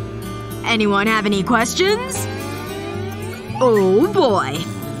 Nighty-night. Anyone have any questions? Oh boy.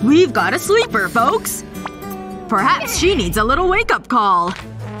 We've got a sleeper, folks. Perhaps she needs a little wake-up call.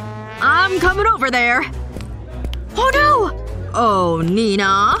 I'm coming over there. Oh no! Oh,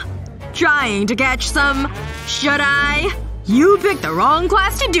 Nina. Trying to catch some… should I? You picked the wrong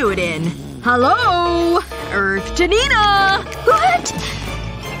class to do it in. Hello? Earth to Nina! What?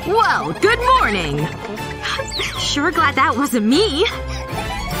 Well, good morning. Sure glad that wasn't me.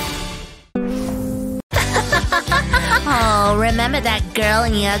 Oh, remember that girl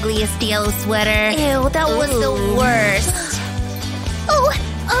in the ugliest yellow sweater? Ew, that was the worst. Oh,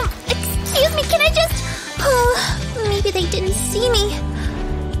 excuse me, can I just… Oh, maybe they didn't see me.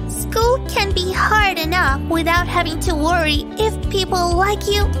 School can be hard enough without having to worry if people like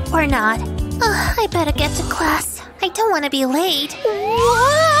you or not. I better get to class. I don't want to be late.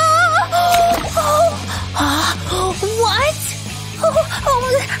 What?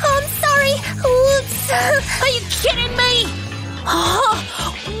 I'm sorry. Oops. Are you kidding me?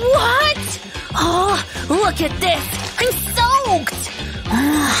 What? Look at this! I'm soaked!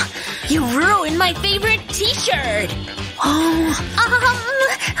 You ruined my favorite t-shirt! I'm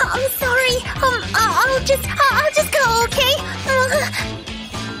sorry. I'll just go, okay?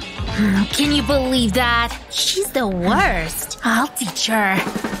 Can you believe that? She's the worst. I'll teach her.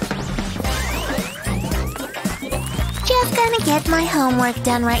 Just gonna get my homework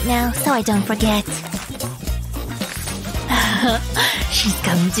done right now so I don't forget. She's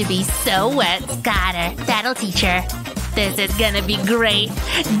going to be so wet. Got her. That'll teach her. This is gonna be great.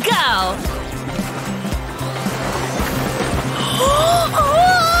 Go!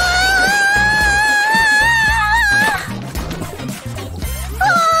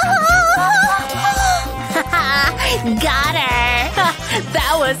 Got her!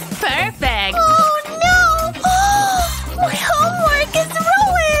 That was perfect! Oh no! My homework is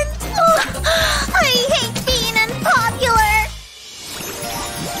ruined! I hate being unpopular!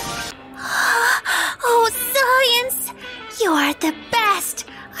 Oh, science! You are the best!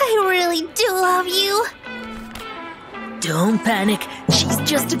 I really do love you! Don't panic. She's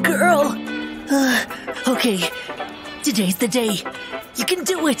just a girl. Okay. Today's the day. You can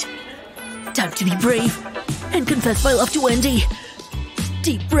do it. Time to be brave and confess my love to Wendy.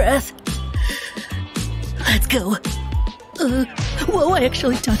 Deep breath. Let's go. Whoa, I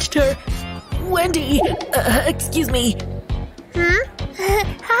actually touched her. Wendy! Excuse me.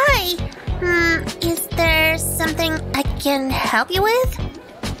 Hi. Is there something I can help you with?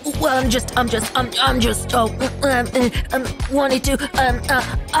 Well, I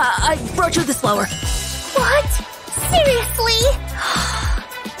brought you this flower. What? Seriously?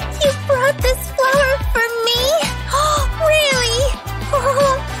 You brought this flower for me? Really?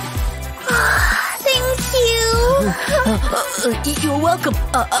 Thank you. You're welcome.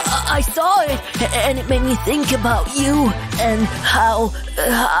 I saw it, and it made me think about you and how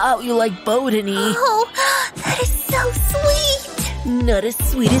you like botany. Oh, that is so sweet. Not as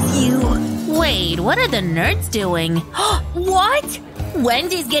sweet as you. Wait, what are the nerds doing? What?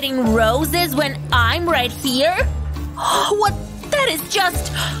 Wendy's getting roses when I'm right here? What? That is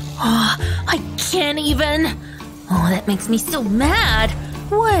just… I can't even… Oh, that makes me so mad.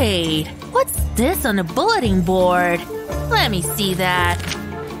 Wait, what's this on a bulletin board? Let me see that.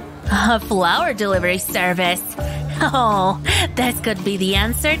 A flower delivery service. Oh, this could be the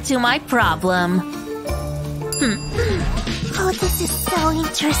answer to my problem. Oh, this is so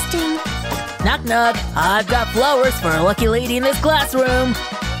interesting. Knock knock, I've got flowers for a lucky lady in this classroom.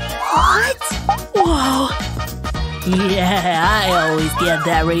 What? Whoa. Yeah, I always get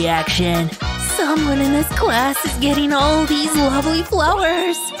that reaction. Someone in this class is getting all these lovely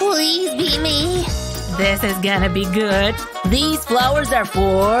flowers. Please be me. This is gonna be good. These flowers are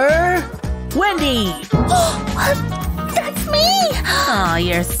for… Wendy! That's me! Oh,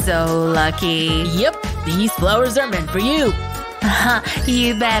 you're so lucky. Yep, these flowers are meant for you.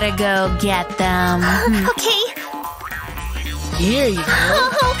 You better go get them. Okay. Here you go.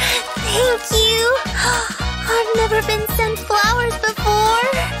 Oh, thank you. I've never been sent flowers before.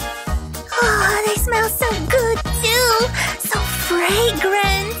 Oh, they smell so good, too. So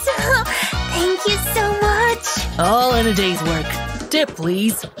fragrant. Thank you so much. All in a day's work. Tip,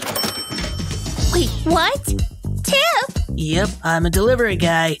 please. Wait, what? Tip? Yep, I'm a delivery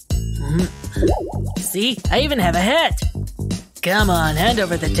guy. See, I even have a hat. Come on, hand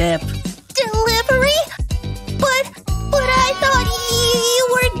over the tip. Delivery? But I thought you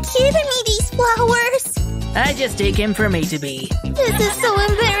were giving me these flowers. I just take him from A to B. This is so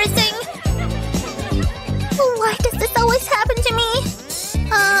embarrassing. Why does this always happen to me?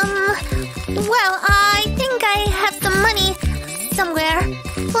 Well, I think I have some money somewhere.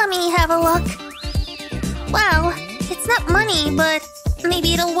 Let me have a look. Well, it's not money, but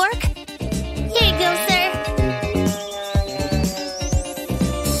maybe it'll work. Here you go, sir.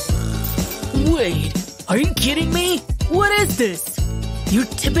 Wait, are you kidding me? What is this? You're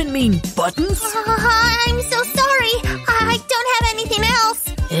tipping me in buttons? I'm so sorry. I don't have anything else.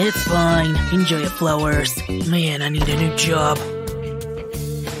 It's fine. Enjoy your flowers. Man, I need a new job.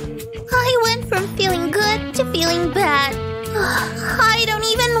 I went from feeling good to feeling bad. I don't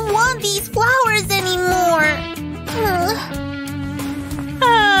even want these flowers anymore.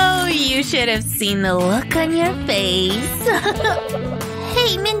 Oh, you should have seen the look on your face.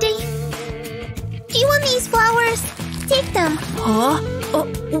 Hey, Mindy. Do you want these flowers? Take them. Huh? Oh,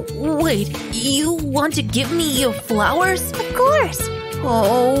 wait. You want to give me your flowers? Of course.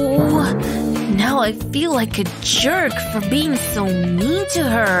 Oh, now I feel like a jerk for being so mean to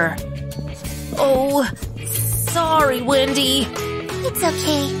her. Oh, sorry, Wendy. It's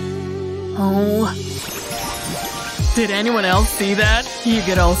okay. Oh. Did anyone else see that? You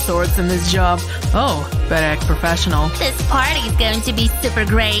get all sorts in this job. Oh, better act professional. This party's going to be super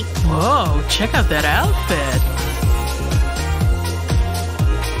great. Whoa, check out that outfit.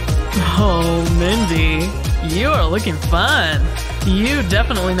 Oh, Mindy, you are looking fun. You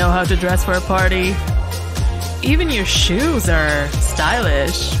definitely know how to dress for a party. Even your shoes are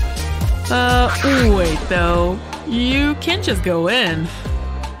stylish. Wait though. You can't just go in.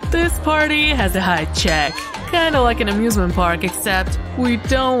 This party has a high check. Kinda like an amusement park, except we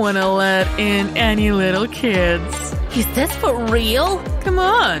don't want to let in any little kids. Is this for real? Come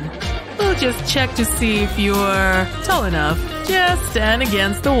on. We'll just check to see if you're tall enough. Just stand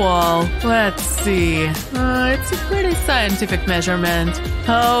against the wall. Let's see. It's a pretty scientific measurement.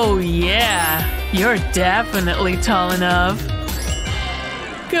 Oh yeah, you're definitely tall enough.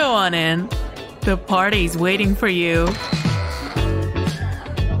 Go on in. The party's waiting for you.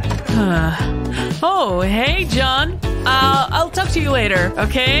 Oh, hey, John. I'll talk to you later,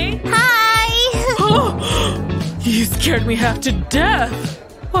 okay? Hi! You scared me half to death.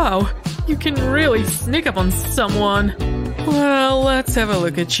 Wow, you can really sneak up on someone. Well, let's have a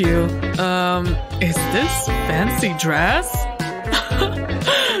look at you. Is this fancy dress?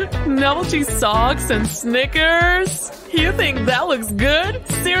 Novelty socks and Snickers? You think that looks good?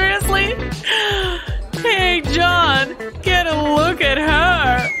 Seriously? Hey, John, get a look at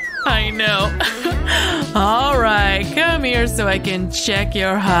her. I know. Alright, come here so I can check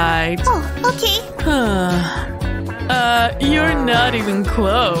your height. Oh, okay. You're not even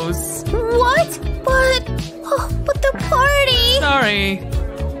close. What? But the party! Sorry.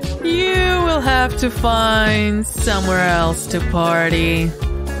 You will have to find somewhere else to party.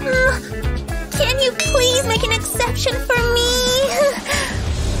 Can you please make an exception for me?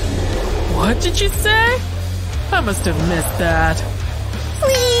 What did you say? I must have missed that.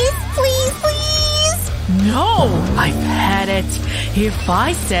 Please, please, please! No! I've had it. If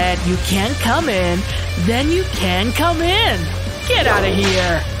I said you can't come in, then you can come in. Get out of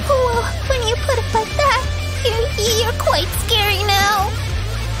here. Well, when you put it like that, you're quite scary now.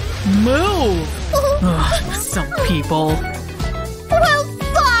 Move! Ugh, some people. Well,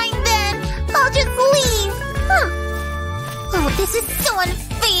 fine then. I'll just leave. Oh, this is so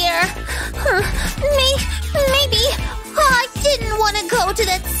unfair. Maybe I didn't want to go to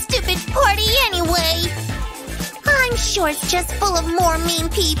that stupid party anyway. I'm sure it's just full of more mean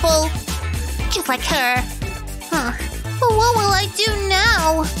people. Just like her. What will I do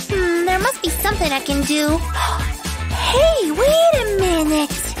now? There must be something I can do. Hey, wait a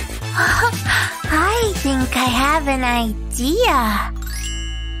minute. I think I have an idea.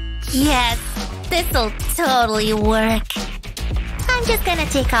 Yes, this'll totally work. I'm just gonna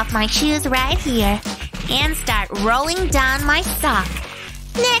take off my shoes right here and start rolling down my sock.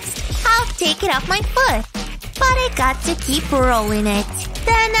 Next, I'll take it off my foot. But I got to keep rolling it.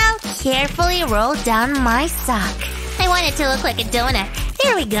 Then I'll carefully roll down my sock. I want it to look like a donut.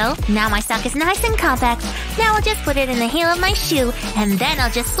 There we go. Now my sock is nice and compact. Now I'll just put it in the heel of my shoe, and then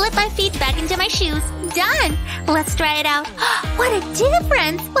I'll just slip my feet back into my shoes. Done! Let's try it out. What a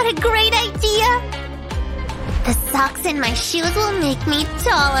difference! What a great idea! The socks in my shoes will make me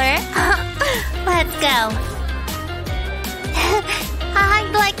taller. Let's go.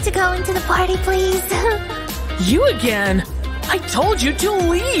 I'd like to go into the party, please. You again? I told you to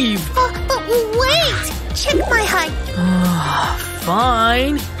leave! But wait! Check my height.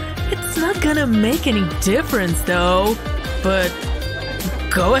 Fine. It's not gonna make any difference, though. But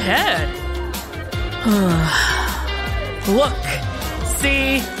go ahead. Look.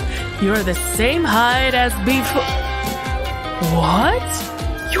 See? You're the same height as before.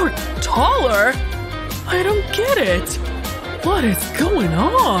 What? You're taller? I don't get it. What is going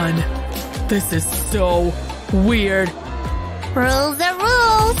on? This is so weird. Rules are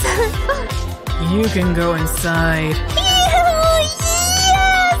rules. You can go inside. Yes!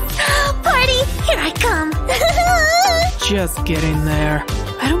 Party, here I come. Just get in there.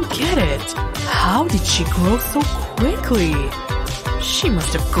 I don't get it. How did she grow so quickly? She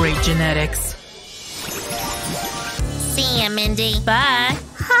must have great genetics. See ya, Mindy. Bye.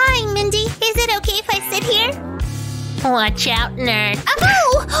 Hi, Mindy. Is it okay if I sit here? Watch out, nerd.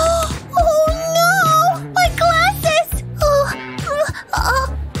 Ow! Oh no! My glasses!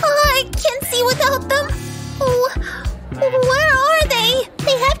 I can't see without them. Where are they?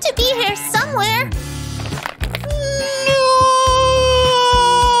 They have to be here somewhere. No!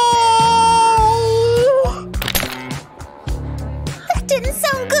 That didn't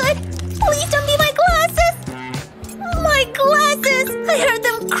sound good. Please don't be my glasses. My glasses! I heard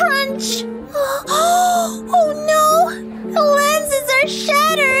them crunch. Oh no! The lenses are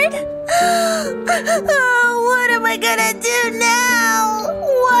shattered. Oh, what am I gonna do now?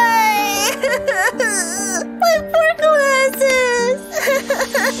 Why? My poor glasses.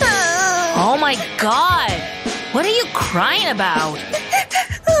 Oh my god! What are you crying about?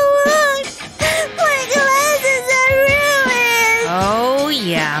 Look! My glasses are ruined! Oh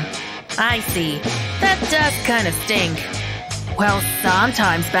yeah, I see. That does kind of stink. Well,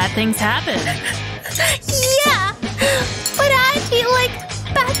 sometimes bad things happen. Yeah! But I feel like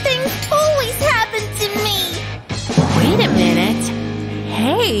bad things always happen to me! Wait a minute.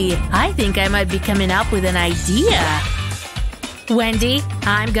 Hey, I think I might be coming up with an idea. Wendy,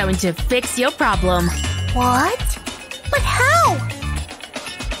 I'm going to fix your problem. What? But how?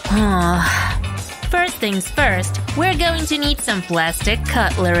 First things first, we're going to need some plastic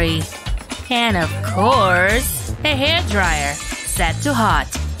cutlery. And of course, a hairdryer. Set to hot.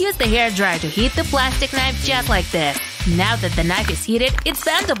 Use the hairdryer to heat the plastic knife just like this. Now that the knife is heated, it's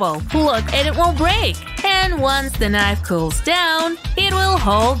bendable. Look, and it won't break. And once the knife cools down, it will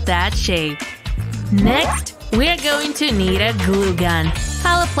hold that shape. Next, we're going to need a glue gun.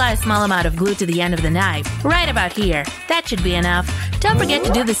 I'll apply a small amount of glue to the end of the knife, right about here. That should be enough. Don't forget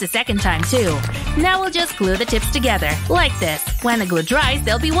to do this a second time too. Now we'll just glue the tips together, like this. When the glue dries,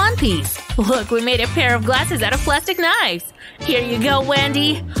 they'll be one piece. Look, we made a pair of glasses out of plastic knives. Here you go,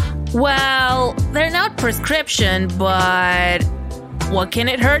 Wendy. Well, they're not prescription, but what can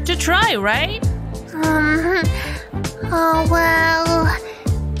it hurt to try, right? Oh well…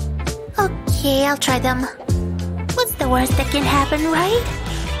 Okay, I'll try them. What's the worst that can happen, right?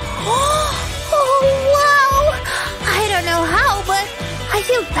 Oh, wow! I don't know how, but I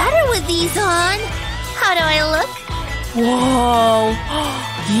feel better with these on. How do I look? Whoa!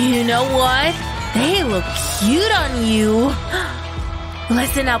 You know what? They look cute on you.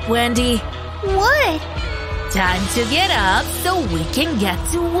 Listen up, Wendy. What? Time to get up so we can get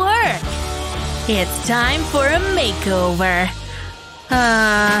to work. It's time for a makeover.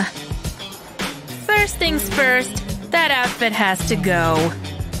 First things first, that outfit has to go.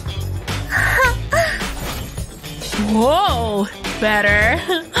 Whoa! Better.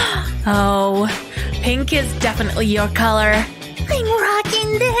 Oh, pink is definitely your color. I'm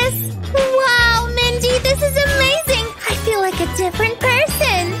rocking this! Wow, Mindy, this is amazing! I feel like a different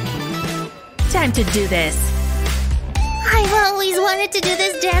person! Time to do this. I've always wanted to do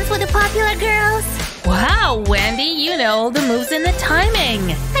this dance with the popular girls. Wow, Wendy, you know the moves and the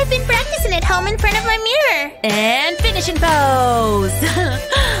timing. I've been practicing at home in front of my mirror. And finishing pose.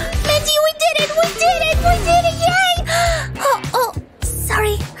 Mindy, we did it! We did it! We did it! Yay! Oh,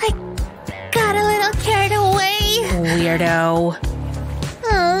 sorry. I got a little carried away. Weirdo.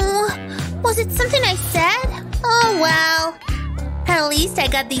 Oh, was it something I said? Oh, well. At least I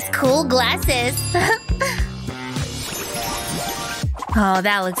got these cool glasses. Oh,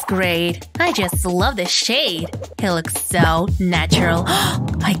 that looks great. I just love the shade. It looks so natural.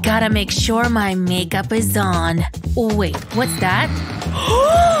 I gotta make sure my makeup is on. Wait, what's that?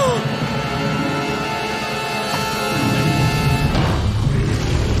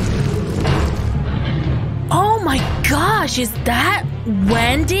 Oh my gosh, is that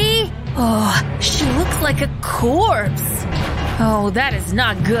Wendy? Oh, she looks like a corpse. Oh, that is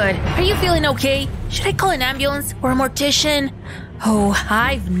not good. Are you feeling okay? Should I call an ambulance or a mortician? Oh,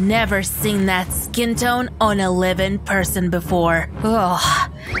 I've never seen that skin tone on a living person before. Oh.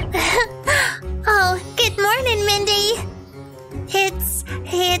 Oh, good morning, Mindy. It's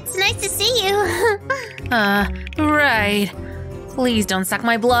nice to see you. Right. Please don't suck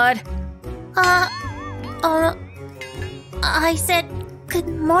my blood. I said good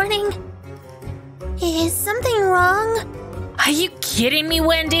morning. Is something wrong? Are you kidding me,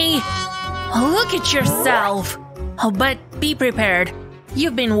 Wendy? Look at yourself. Oh, but be prepared.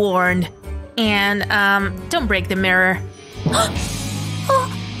 You've been warned. And, don't break the mirror. Oh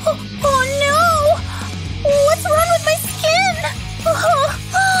no! What's wrong with my skin?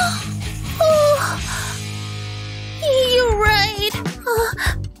 You're right.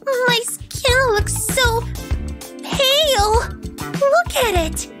 My skin looks so pale. Look at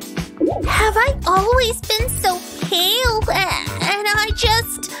it. Have I always been so pale and I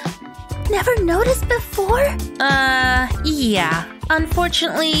just never noticed before? Yeah.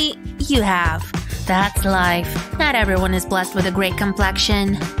 Unfortunately, you have. That's life. Not everyone is blessed with a great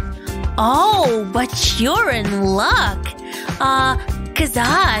complexion. Oh, but you're in luck. 'Cause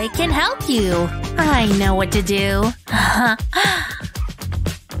I can help you. I know what to do.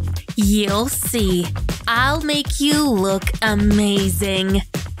 You'll see. I'll make you look amazing.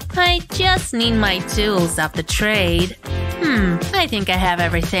 I just need my tools off the trade. I think I have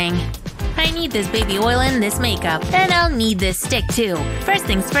everything. I need this baby oil and this makeup. And I'll need this stick too. First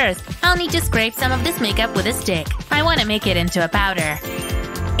things first, I'll need to scrape some of this makeup with a stick. I want to make it into a powder.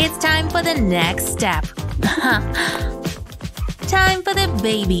 It's time for the next step. Time for the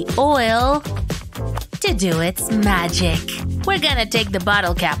baby oil to do its magic. We're gonna take the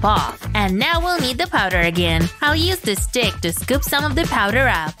bottle cap off. And now we'll need the powder again. I'll use the stick to scoop some of the powder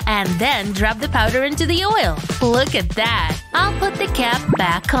up and then drop the powder into the oil. Look at that. I'll put the cap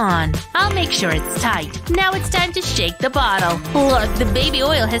back on. I'll make sure it's tight. Now it's time to shake the bottle. Look, the baby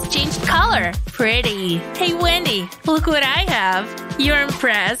oil has changed color. Pretty. Hey, Wendy, look what I have. You're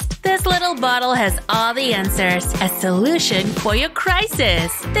impressed? This little bottle has all the answers. A solution for your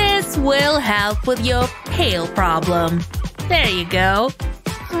crisis. This will help with your pale problem. There you go.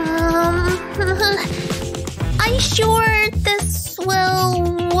 Are you sure this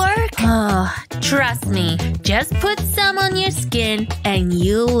will work? Oh, trust me. Just put some on your skin and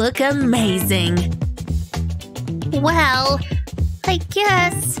you look amazing. Well, I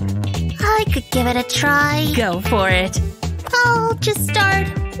guess I could give it a try. Go for it. I'll just start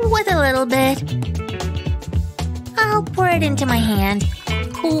with a little bit. I'll pour it into my hand.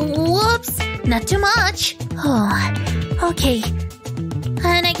 Whoops, not too much. Oh, okay.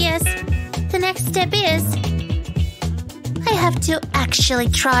 And I guess the next step is I have to actually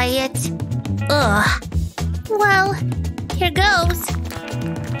try it. Ugh. Well, here goes.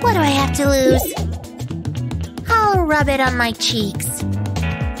 What do I have to lose? I'll rub it on my cheeks.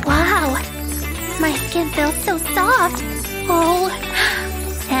 Wow, my skin feels so soft. Oh,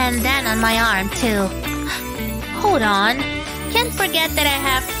 and then on my arm too. Hold on. Can't forget that I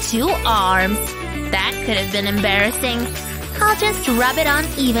have 2 arms. That could have been embarrassing. I'll just rub it on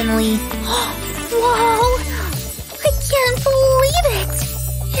evenly. Whoa! I can't believe it!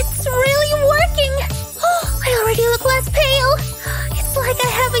 It's really working! I already look less pale. It's like I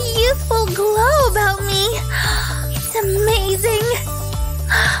have a youthful glow about me. It's amazing.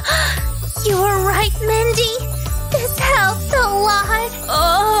 You were right, Mindy. This helps a lot.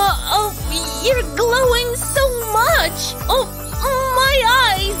 Oh, you're glowing so much. Oh, my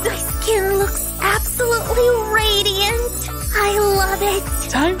eyes. My skin looks absolutely radiant. I love it.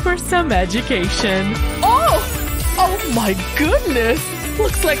 Time for some education. Oh my goodness.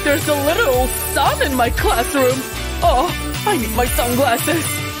 Looks like there's a literal sun in my classroom. Oh, I need my sunglasses.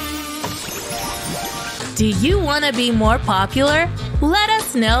 Do you want to be more popular? Let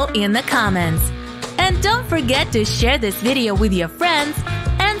us know in the comments. And don't forget to share this video with your friends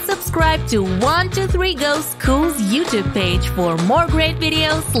and subscribe to 123 Go School's YouTube page for more great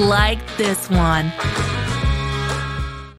videos like this one.